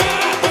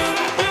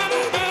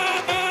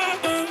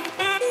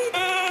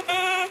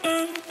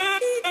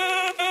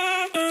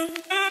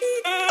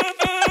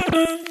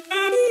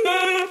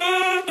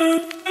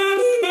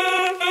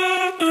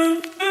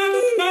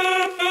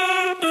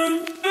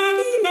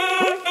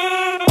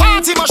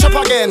 Party mash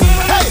up again.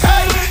 Hey,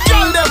 hey,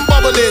 girl them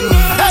bubbling.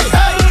 Hey,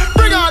 hey,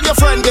 bring on your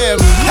friend them.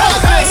 Hey,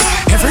 hey,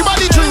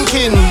 everybody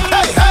drinking.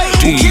 Hey, hey,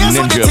 who cares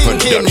what they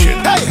thinking?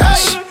 Hey,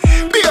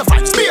 hey, beer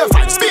fights, beer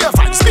fights, beer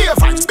fights, beer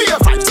fights, beer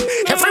fights.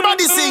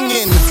 Everybody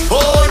singing.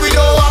 Oh, we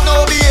don't have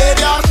no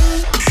behavior.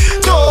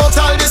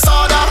 Total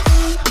disorder.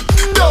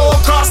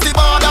 Don't cross the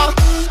border.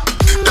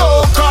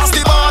 Don't cross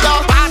the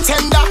border.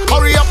 Bartender,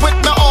 hurry up with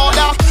my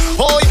order.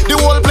 Oh, the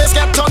whole place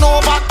get turned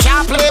over.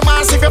 Can't play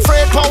mass if you're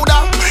afraid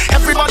powder.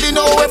 Everybody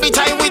know every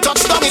time we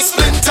touch down it's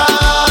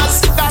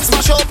splinters. That's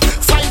mash up.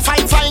 Fine,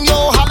 fine, fine,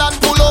 yo, Holland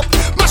pull up.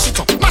 Mash it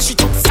up, mash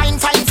it up. Fine,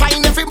 fine,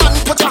 fine. Every man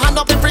put your hand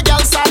up. Every girl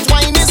start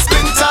whining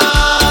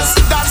splinters.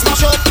 That's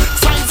mash up.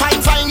 Fine,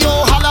 fine, fine, yo,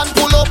 Holland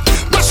pull up.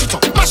 Mash it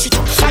up, mash it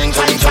up. Fine,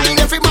 fine, fine.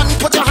 Every man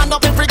put your hand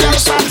up. Every girl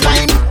start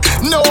whining.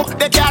 No,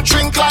 they can't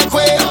drink like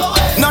we.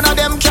 None of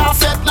them can't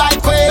fit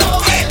like we.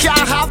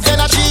 Can't have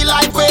energy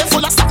like we.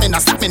 Full of stamina,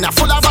 stamina,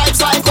 full of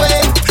vibes like we.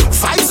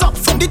 Vibes up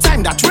from the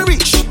time that we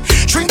reach.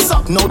 Drinks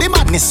up, now the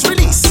madness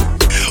release.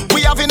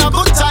 We having a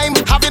good time,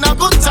 having a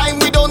good time.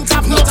 We don't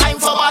have no time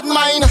for bad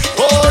mind.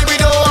 Oh, we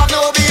don't have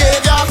no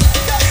behavior.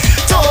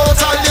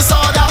 Total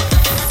disorder.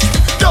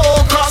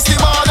 Don't cross the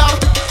border.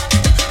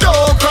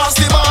 Don't cross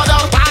the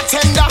border.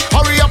 Bartender,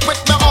 hurry up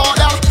with my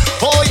order.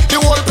 Oh, the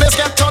whole place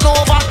get turned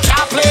over.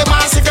 Can't play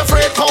mass if you're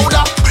afraid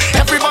powder.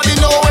 Everybody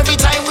know every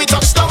time we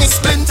touch down it's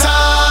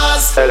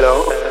splinters.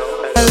 Hello.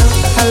 Hello,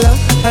 hello,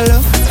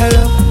 hello,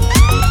 hello.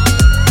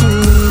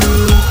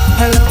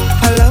 Hello,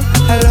 hello,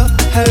 hello,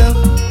 hello.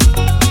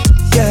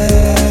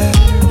 Yeah.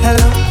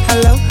 Hello,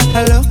 hello,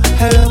 hello,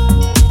 hello.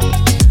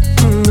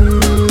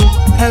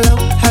 Hello,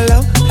 hello,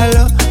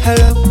 hello,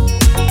 hello.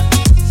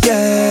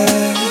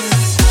 Yeah.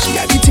 She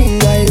got the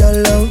thing I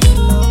love.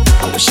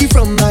 And where she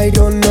from I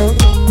don't know.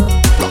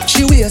 Rock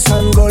she waist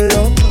and go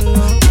low.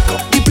 Pick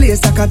up the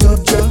place like a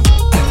dojo.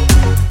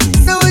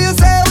 So what you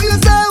say, what you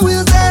say, what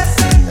you say?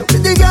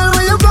 Pretty girl,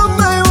 where you from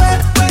my way?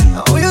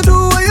 What you do,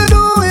 what you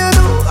do, what you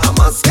do? I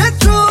must get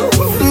through.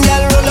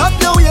 Girl, roll up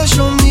now, you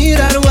show me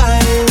that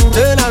wine.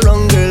 Turn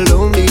around, girl,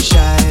 don't be shy.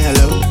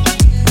 Hello,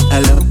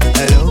 hello,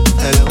 hello,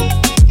 hello.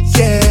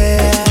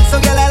 Yeah. So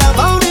girl, I love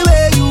how the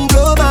way you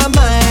blow my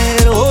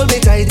mind. Hold me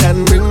tight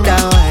and bring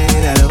that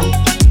wine. Hello,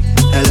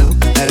 hello,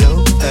 hello,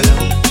 hello.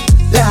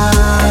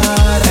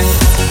 Lord,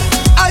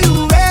 are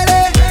you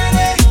ready?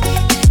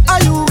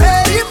 Are you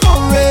ready for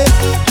it?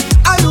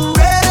 Are you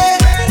ready?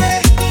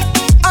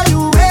 Are you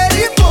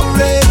ready for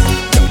it?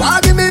 Then why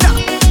give me that?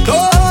 No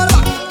hold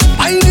back.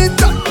 Wind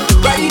it up,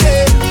 right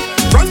there.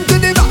 Front to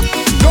the back.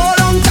 No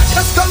long time.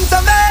 Just come to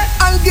me.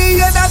 I'll give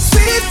you that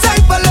sweet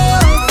type of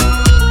love.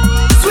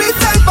 Sweet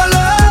type of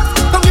love.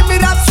 Come give me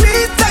that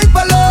sweet type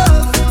of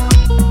love.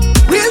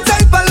 Real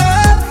type of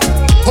love.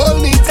 Hold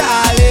me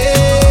tight.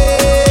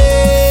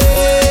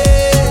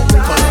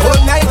 Cause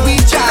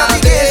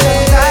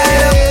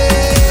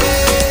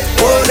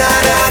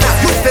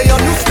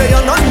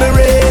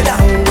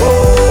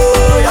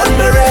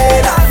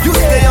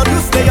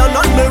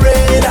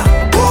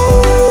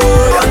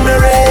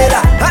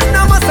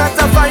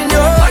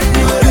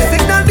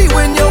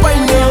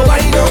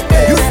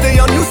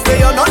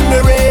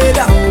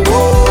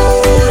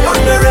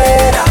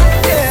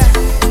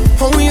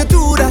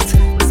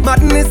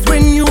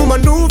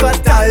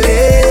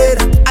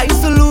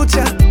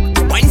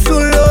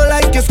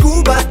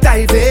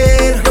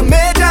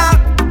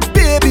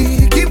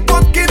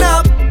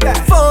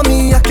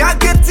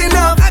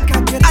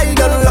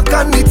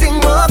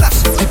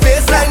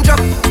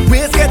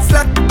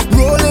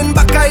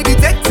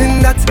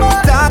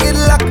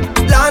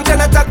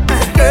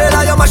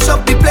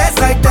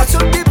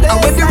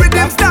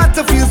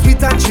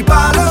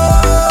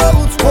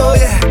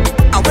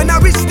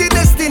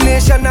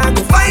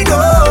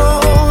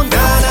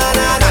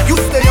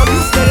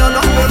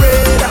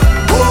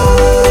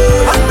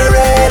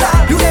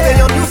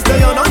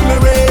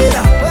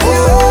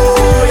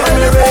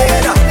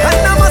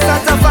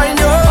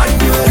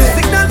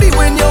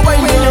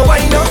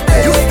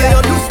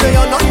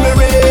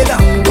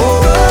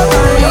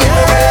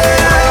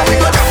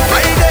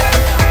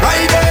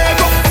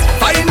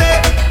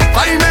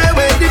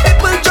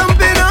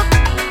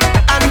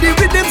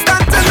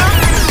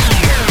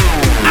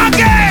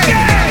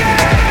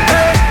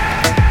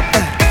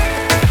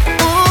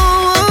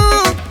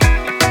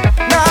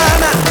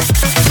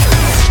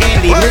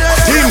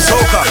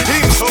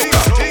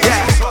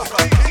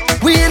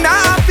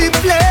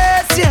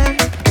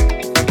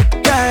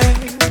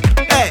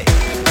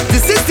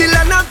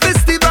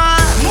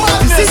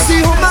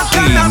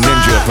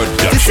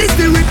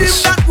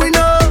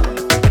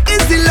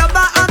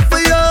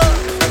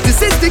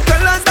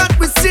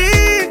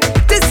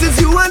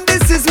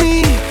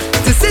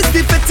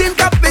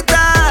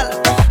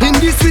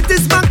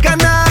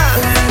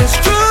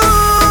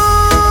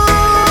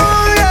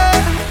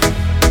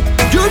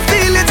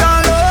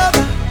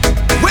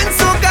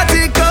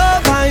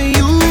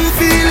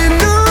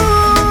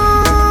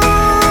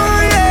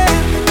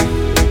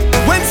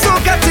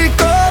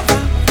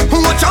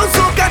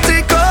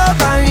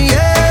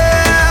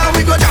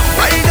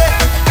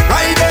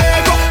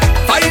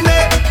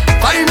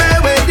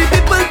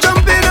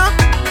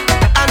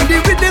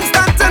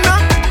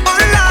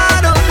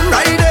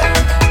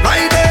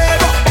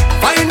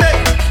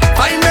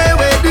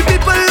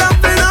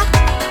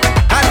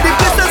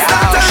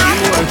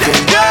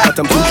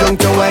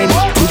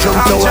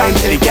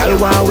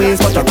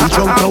but I'm too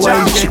drunk to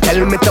wine. She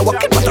tell me to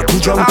walk it, but I'm too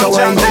drunk to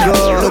wine.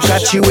 Look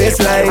at your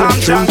waistline,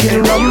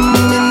 drinking rum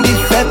in the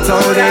fete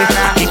all day.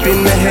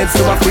 Keeping my head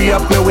so I free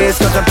up my waist,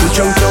 cause I'm too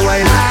drunk to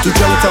wine, too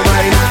drunk to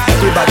wine.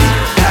 Everybody,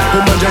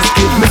 come on, just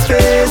give me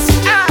space,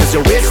 cause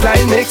your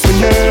waistline makes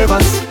me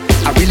nervous.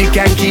 I really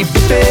can't keep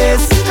the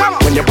pace.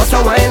 When you bust a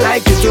wine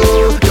like you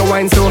do, you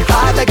wine so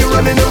hard like you're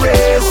running a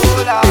race.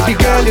 Baby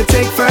girl, you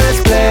take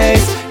first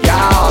place.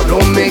 Yeah,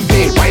 don't make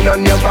me wine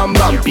on your bum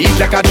bum. Beat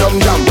like a drum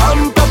drum,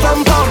 bum bum bum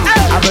bum.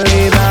 I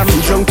believe I'm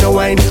too drunk to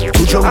wine,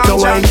 too drunk to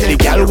wine. The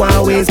gal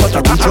want ways, but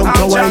I'm too drunk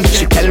to wine.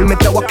 She tell me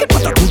to walk it,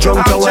 but I'm too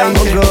drunk to wine.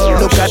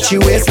 Look at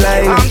your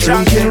waistline,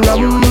 drinking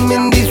rum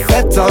in the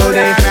fete all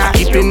day.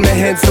 Keeping my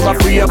head so I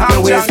free up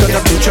my waist, cause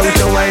I'm too drunk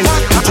to wine,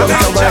 too drunk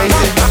to wine.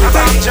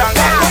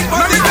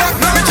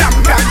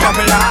 Champion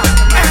popular.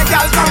 Hey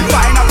girl, come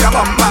wind up your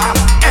bumper.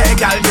 Hey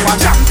girl, you a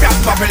champion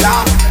popular.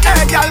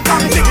 Hey girl,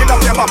 come dig it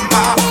up your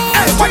bumper.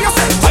 Hey, what you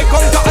say? I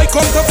come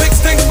to fix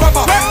things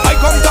proper. I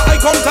come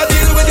to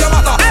deal with your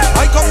matter.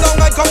 I come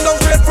down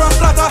straight from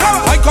platter.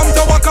 I come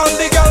to walk on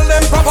the girl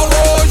them proper.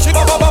 Oh, she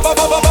bubble, bubble,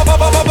 bubble,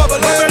 bubble, bubble,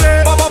 bubble,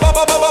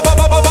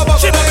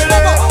 she bubble,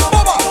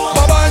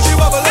 bubble, she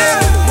bubble.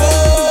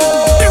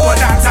 You a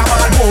dancer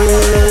man.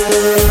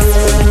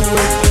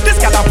 This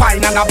girl a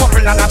wine and a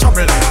bubble and a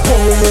trouble.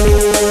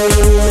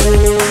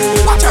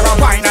 Watch her a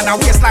wine and a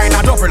waistline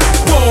a double.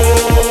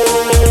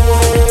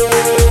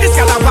 This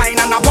girl a wine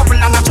and a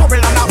bubble and a trouble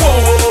and a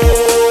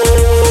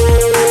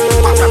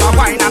watch her a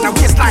wine and a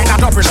waistline a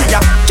double. She a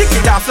kick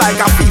it off like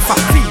a FIFA.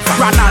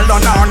 Ronaldo,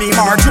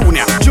 Neymar,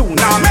 Junior.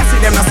 Now Messi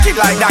them a skid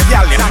like that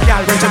girl.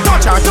 When she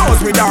touch her toes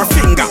with her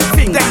finger,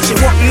 then she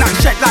wouldn't and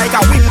shake like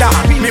a window.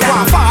 Me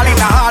want fall in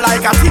her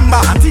like a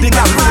timber. The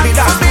girl really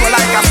dance floor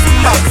like a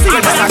simba.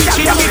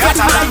 She give it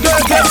a like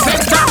girl get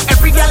center.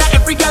 Every gala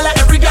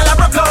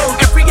rock out.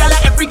 Every gala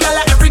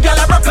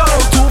rock out.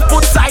 2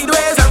 foot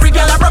sideways, every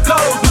gala rock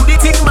out. Do the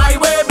thing my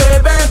way,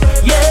 baby.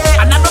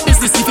 Yeah, and I know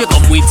business if you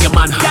come with your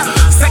man.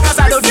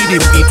 Seconds I don't need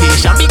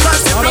invitation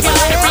because every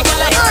gala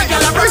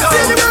rock out.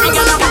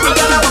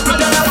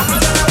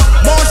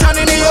 Motion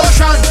in the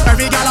ocean.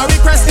 Every gala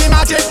request the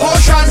magic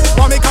potion.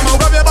 Want me come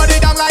and rub your body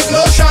down like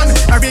lotion.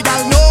 Every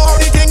gal know how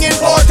the thing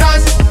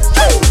important.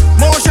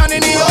 Motion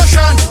in the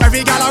ocean.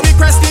 Every gal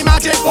request the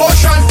magic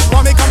potion.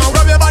 Want me come and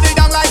rub your body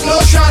down like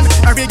lotion.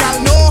 Every gal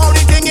know how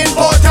the thing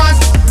important.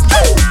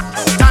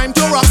 Time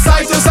to rock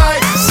side to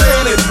side.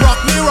 Sail it, rock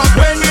me rock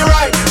when we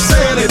ride.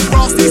 Sail it,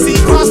 cross the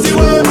sea, cross the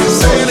wave.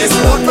 Sail it,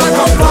 sport back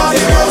up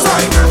party girls.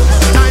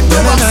 Time to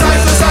rock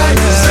side to side.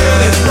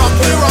 Sail it, rock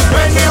me rock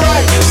when we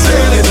ride.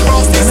 Sail it,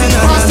 cross the sea,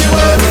 cross the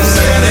wave.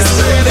 Sail it,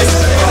 sail it,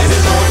 sail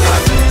it.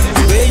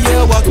 The way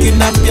you're walking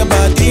up your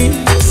body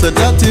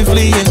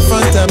seductively in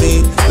front of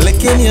me,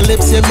 licking your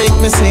lips, you make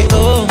me say,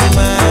 oh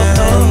my.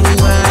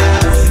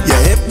 You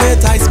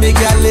hypnotize me,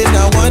 girl, in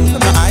a one.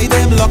 My eye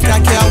them lock, I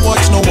can't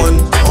watch no one.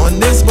 On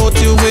this boat,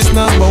 you is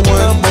number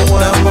one.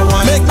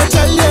 Make me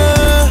tell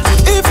you,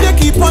 if you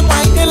keep on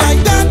whining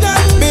like that,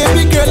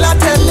 baby girl, I'm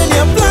telling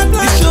you, flat.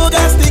 The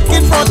sugar stick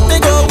in front, they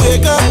go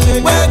wake up,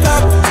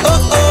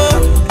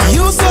 oh.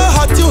 You so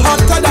hot, you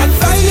hotter than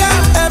fire.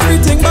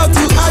 Everything about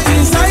you I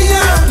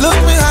desire. Look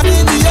me hand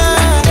in the air,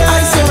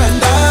 I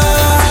surrender.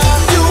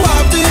 You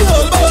have the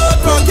whole boat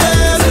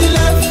rocking.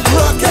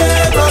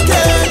 Rockin',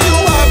 rockin'. You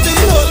have the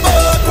whole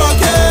boat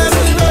rocking.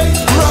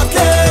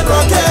 Rockin',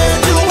 rockin'.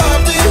 You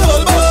have the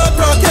whole boat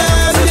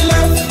rocking.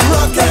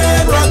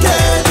 Rockin',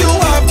 rockin'. You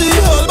have the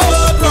whole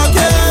boat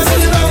rocking.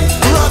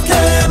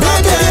 Rockin',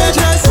 rockin'.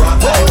 Just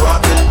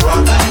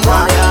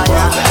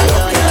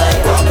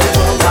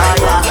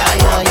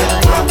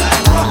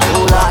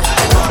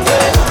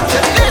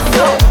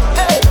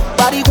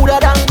body gooder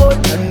than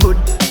good.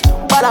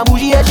 Bada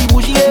bougie,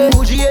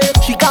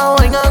 she can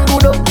wine and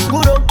good up.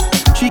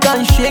 She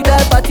can shake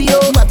that patio.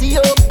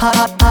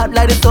 Hot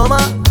like the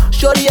summer.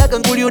 Surely I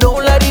can cool you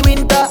down like the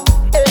winter.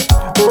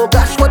 Oh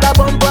gosh, what a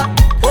bumper.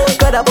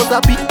 Gotta bust a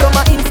beat on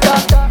my Insta.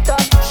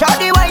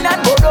 Shawty wine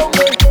and go down.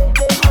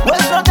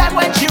 Well, no time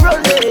when she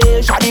run.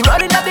 Shawty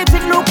running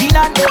everything looking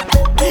at.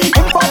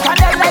 Important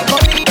head like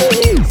honey.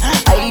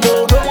 I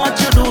don't know what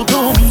you do to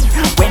me.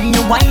 When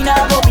you wine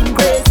I'm going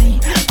crazy.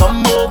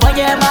 Come over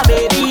here my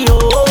baby, oh.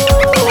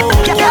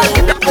 Get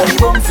the body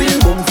bouncing.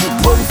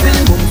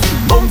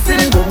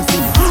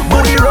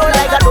 Booty roll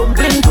like a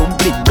dumpling.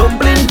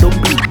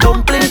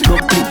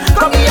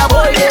 Come here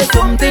boy, there's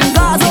something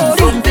ghetto.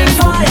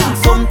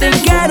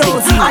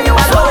 I am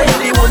a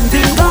one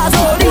thing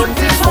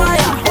fire.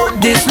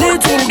 This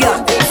little girl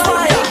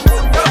fire.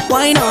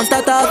 Wine on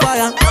start a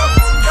fire.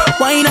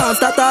 Wine on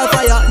start a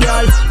fire,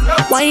 girl.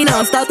 Wine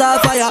on start a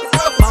fire.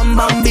 Bam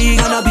bam big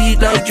and a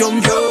beat like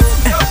drum.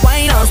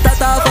 Wine on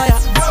start a fire.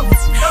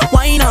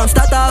 Wine on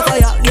start a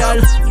fire,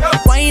 girl.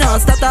 Wine on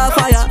start a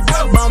fire.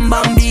 Bam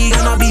bam big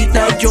and a beat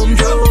like drum.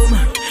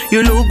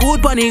 You look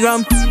good on the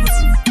gram.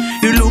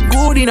 You look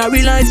good in a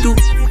real life too.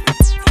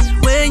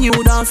 When you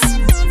dance,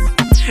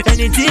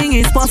 anything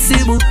is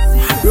possible.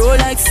 Roll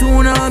like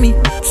tsunami.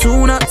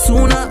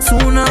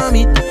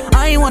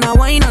 I wanna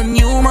wine on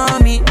you,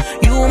 mommy.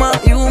 You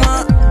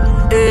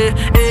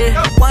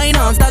Wine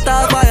on, start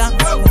a fire.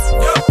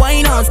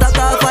 Wine on, start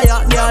a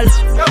fire, girl.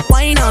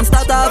 Wine on,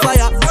 start a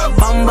fire.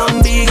 Bam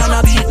bam big and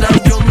a beat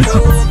like drum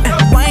low.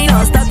 Wine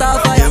on, start a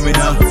fire.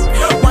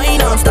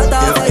 Wine on, start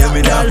a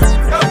fire, girl.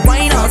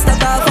 Wine on,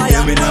 start a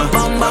fire.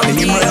 Bam bam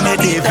big and a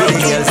beat like drum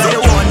low. Say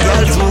 1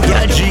 girl, 2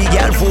 girl, 3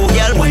 girl, 4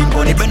 girl. Wine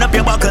bunny, bend up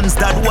your back and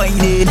start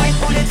whining.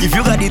 If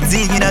you got the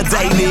thing in a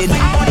timing.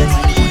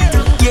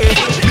 Yeah,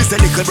 this a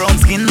little brown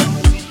skin.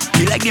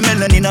 Be like the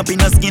melanin up in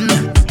your skin.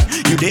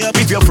 You day up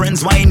if your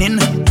friends whining.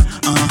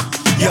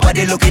 Your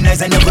body looking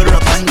nice and you go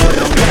up and go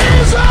down.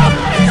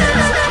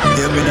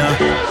 Hear me now.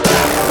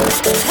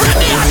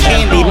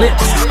 Candy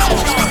lips.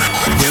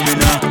 Hear me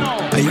now.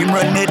 I'm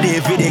running the day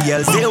for the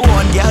girls. Say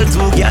 1 girl,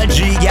 2 girl,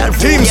 3 girl, 4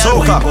 Team girl.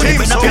 Soca,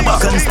 Team Open up your back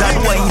Soca. and start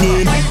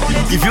whining.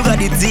 If you got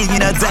the thing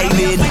in a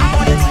timing.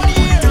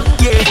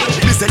 Yeah,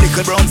 this a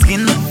little brown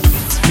skin.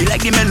 Be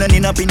like the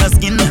melanin up in your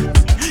skin.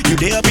 You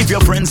day up if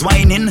your friends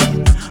whining.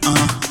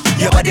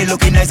 Your body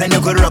looking nice and you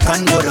could rock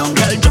and go down.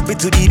 Girl, drop it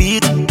to the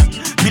beat.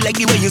 Me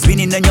like the way you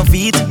spinning on your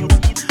feet.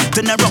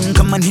 Turn around,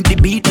 come and hit the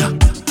beat.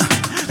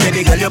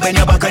 Baby girl, you bend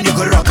your back and you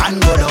could rock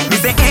and go down. Me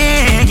say,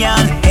 hey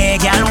girl,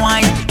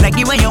 wine. Like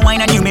the way you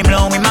wine and you me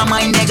blow in my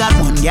mind. They got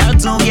 1 girl,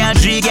 2 girl,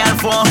 3 girl,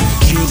 4,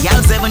 3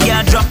 girl, 7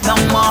 girl, drop down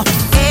more.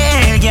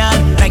 Hey girl,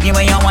 like the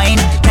way you wine.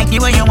 Like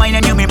the way you wine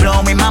and you me blow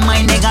in my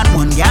mind. They got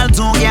 1 girl,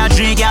 2 girl,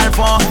 3 girl,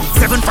 4,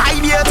 7,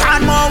 5 years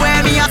and more.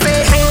 Where me a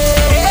say,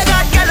 hey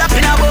got girl up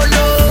in a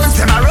bolo.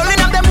 Them a rolling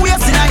up them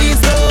waist in a these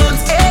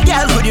stones. Hey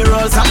girl, could you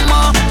roll some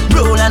more?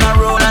 Roll and a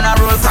roll and a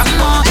roll some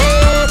more.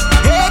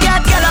 Hey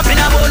girl up in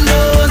a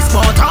bundles.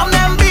 Put on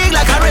them big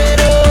like a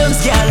red ones.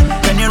 Girl,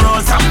 can you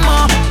roll some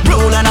more?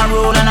 Roll and a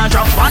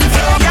drop one.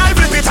 Hey girl,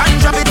 flip it and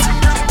drop it.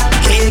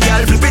 Hey girl,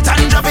 flip it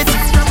and drop it.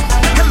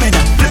 Come in,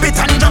 flip it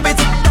and drop it.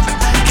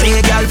 Hey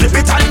girl, flip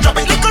it and drop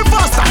it. Little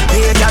faster.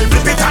 Hey girl,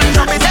 flip it and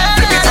drop it.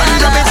 Flip it and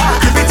drop it.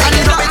 Flip it and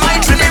drop it.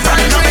 Flip it and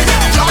drop it.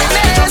 Drop it,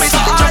 drop it, drop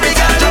it, drop it.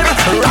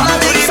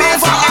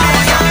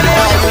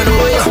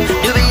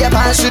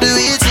 I should do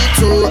it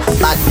too.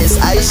 Madness,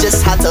 I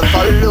just had to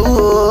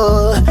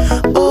follow.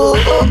 Oh,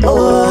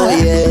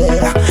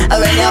 yeah.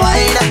 When you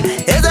whine,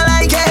 it's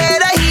like you had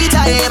a heat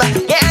time.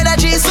 Your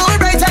energy so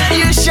bright and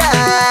you shine.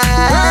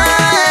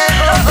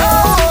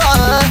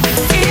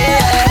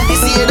 Yeah. You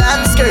see you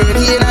dance, girl,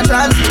 he in a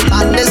trance.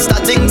 Madness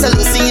starting to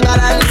lose the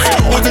balance.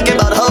 You think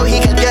about how he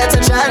can get a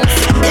chance.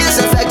 It's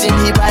affecting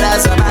me bright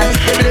as a man.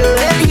 The blue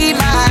and he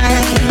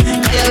mine.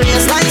 Your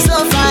waistline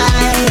so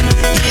fine.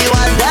 You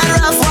want that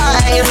rough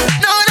wine.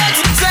 No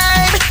next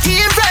time, he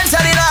in front of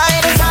the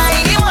line.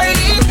 Tiny,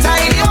 whiny,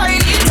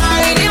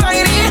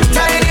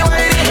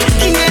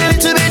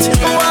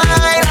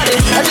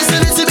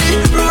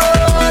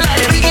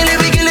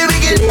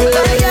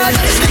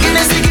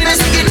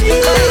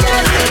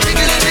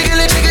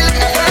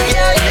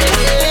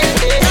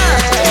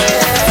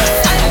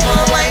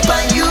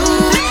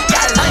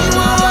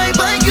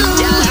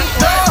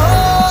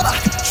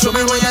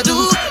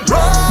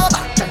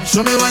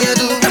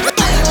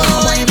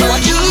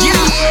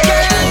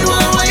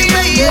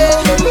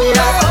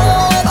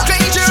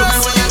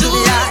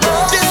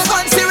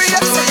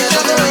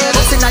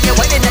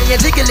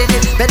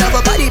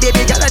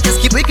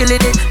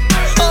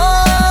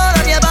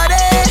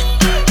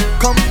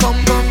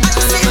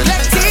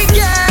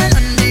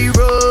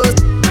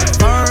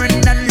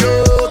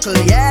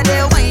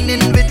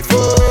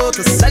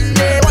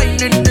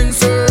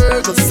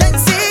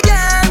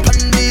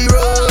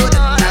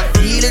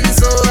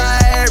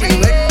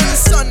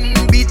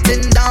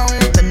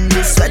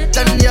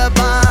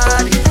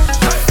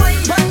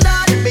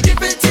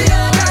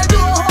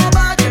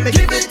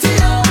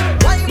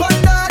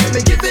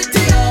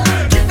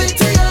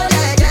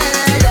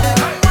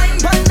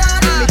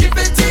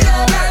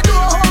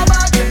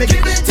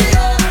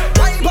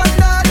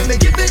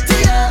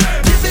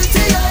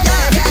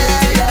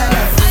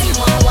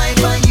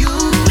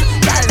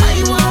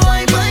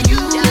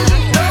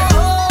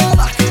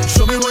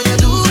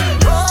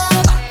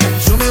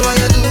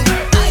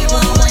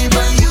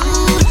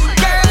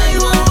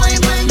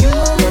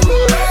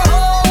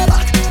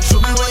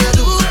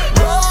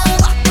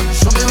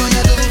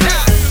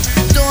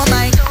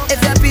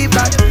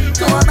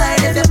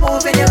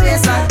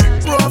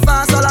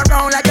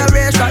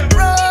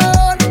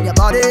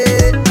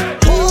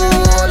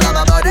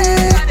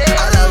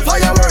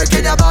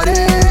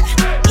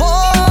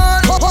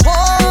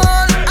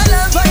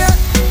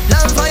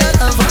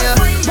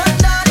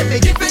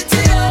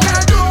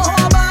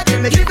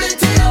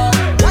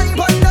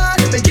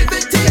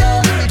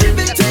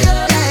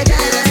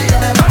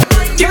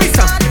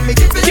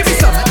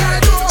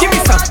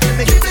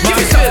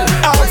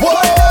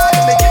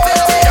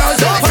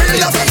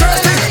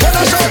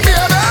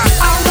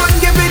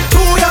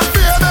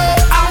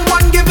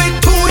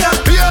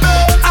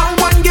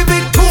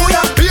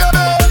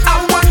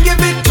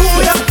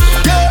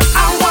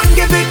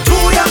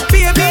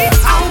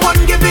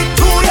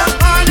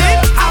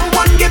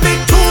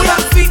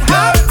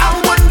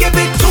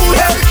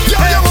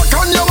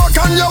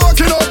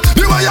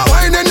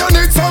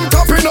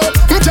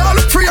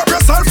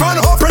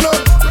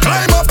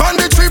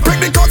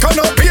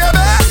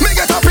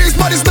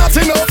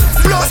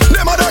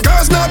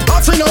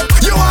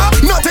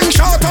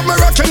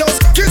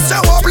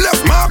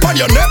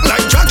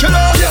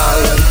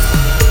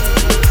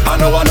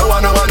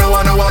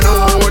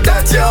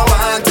 that you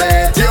want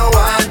it, you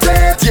want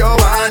it, you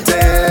want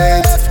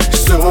it.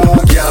 So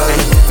girl,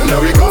 let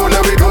we go,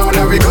 let we go,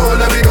 let we go,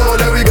 let we go,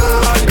 let we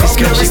go. Come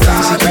let we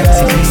start it.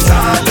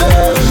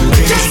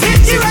 Just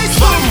hit the right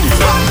boom.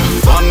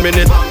 1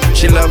 minute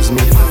she loves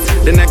me,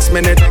 the next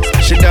minute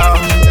she down.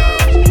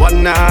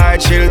 One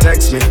night she'll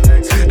text me,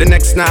 the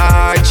next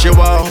night she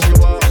won't.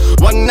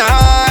 One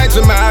night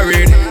we're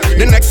married,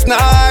 the next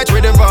night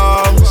we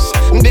divorce.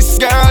 This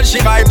girl she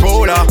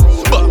bipolar,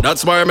 but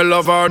that's why me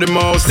love her the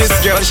most. This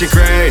girl she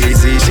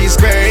crazy, she's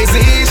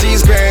crazy,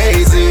 she's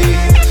crazy.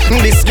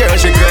 This girl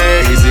she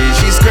crazy,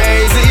 she's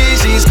crazy,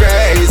 she's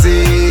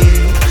crazy.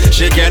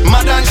 She get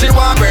mad and she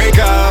want break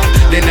up,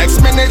 the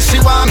next minute she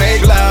want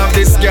make love.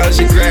 This girl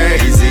she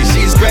crazy,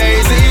 she's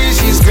crazy,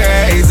 she's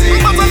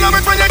crazy. But I love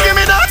it when you give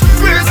me that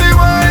crazy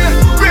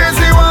wine,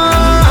 crazy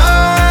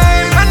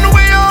wine. And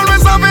we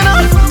always having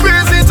a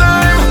crazy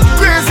time,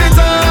 crazy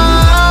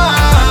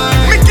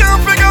time. Me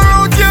can't figure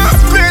out your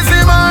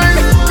crazy mind,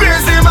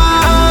 crazy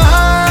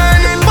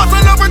mind. But I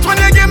love it when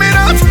you give me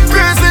that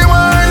crazy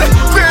wine,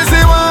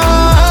 crazy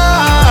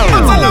wine.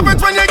 But I love it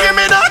when you give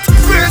me that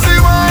crazy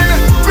wine,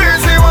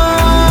 crazy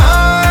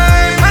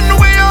wine. And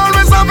we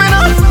always having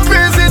a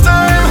crazy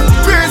time,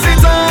 crazy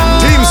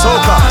time. Team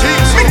Soca,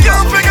 Team Soca. Me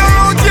can't figure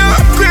out your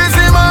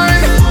crazy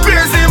mind,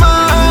 crazy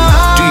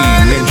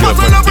mind. But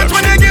I love it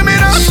when you give me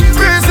that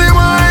crazy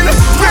wine,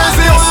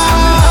 crazy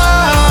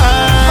wine.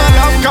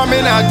 Love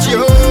coming at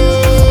you,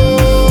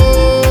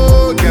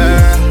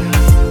 girl.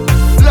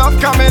 Love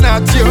coming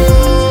at you,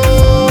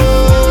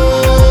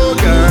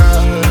 girl.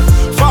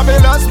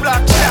 Fabulous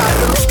black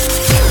shadow.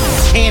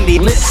 Candy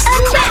lips.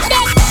 Unwrap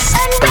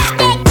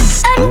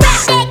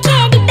that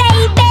candy,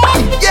 baby.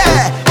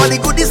 Yeah, all the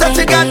goodies that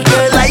you got,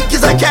 girl, like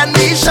is a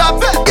candy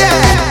shop. Yeah,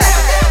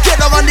 get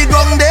down on the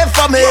ground there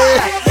for me.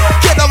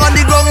 Get down on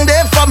the ground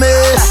there for me.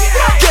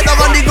 Get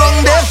down on the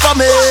ground there for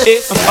me.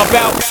 It's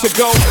about to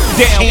go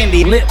down.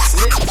 Candy lips.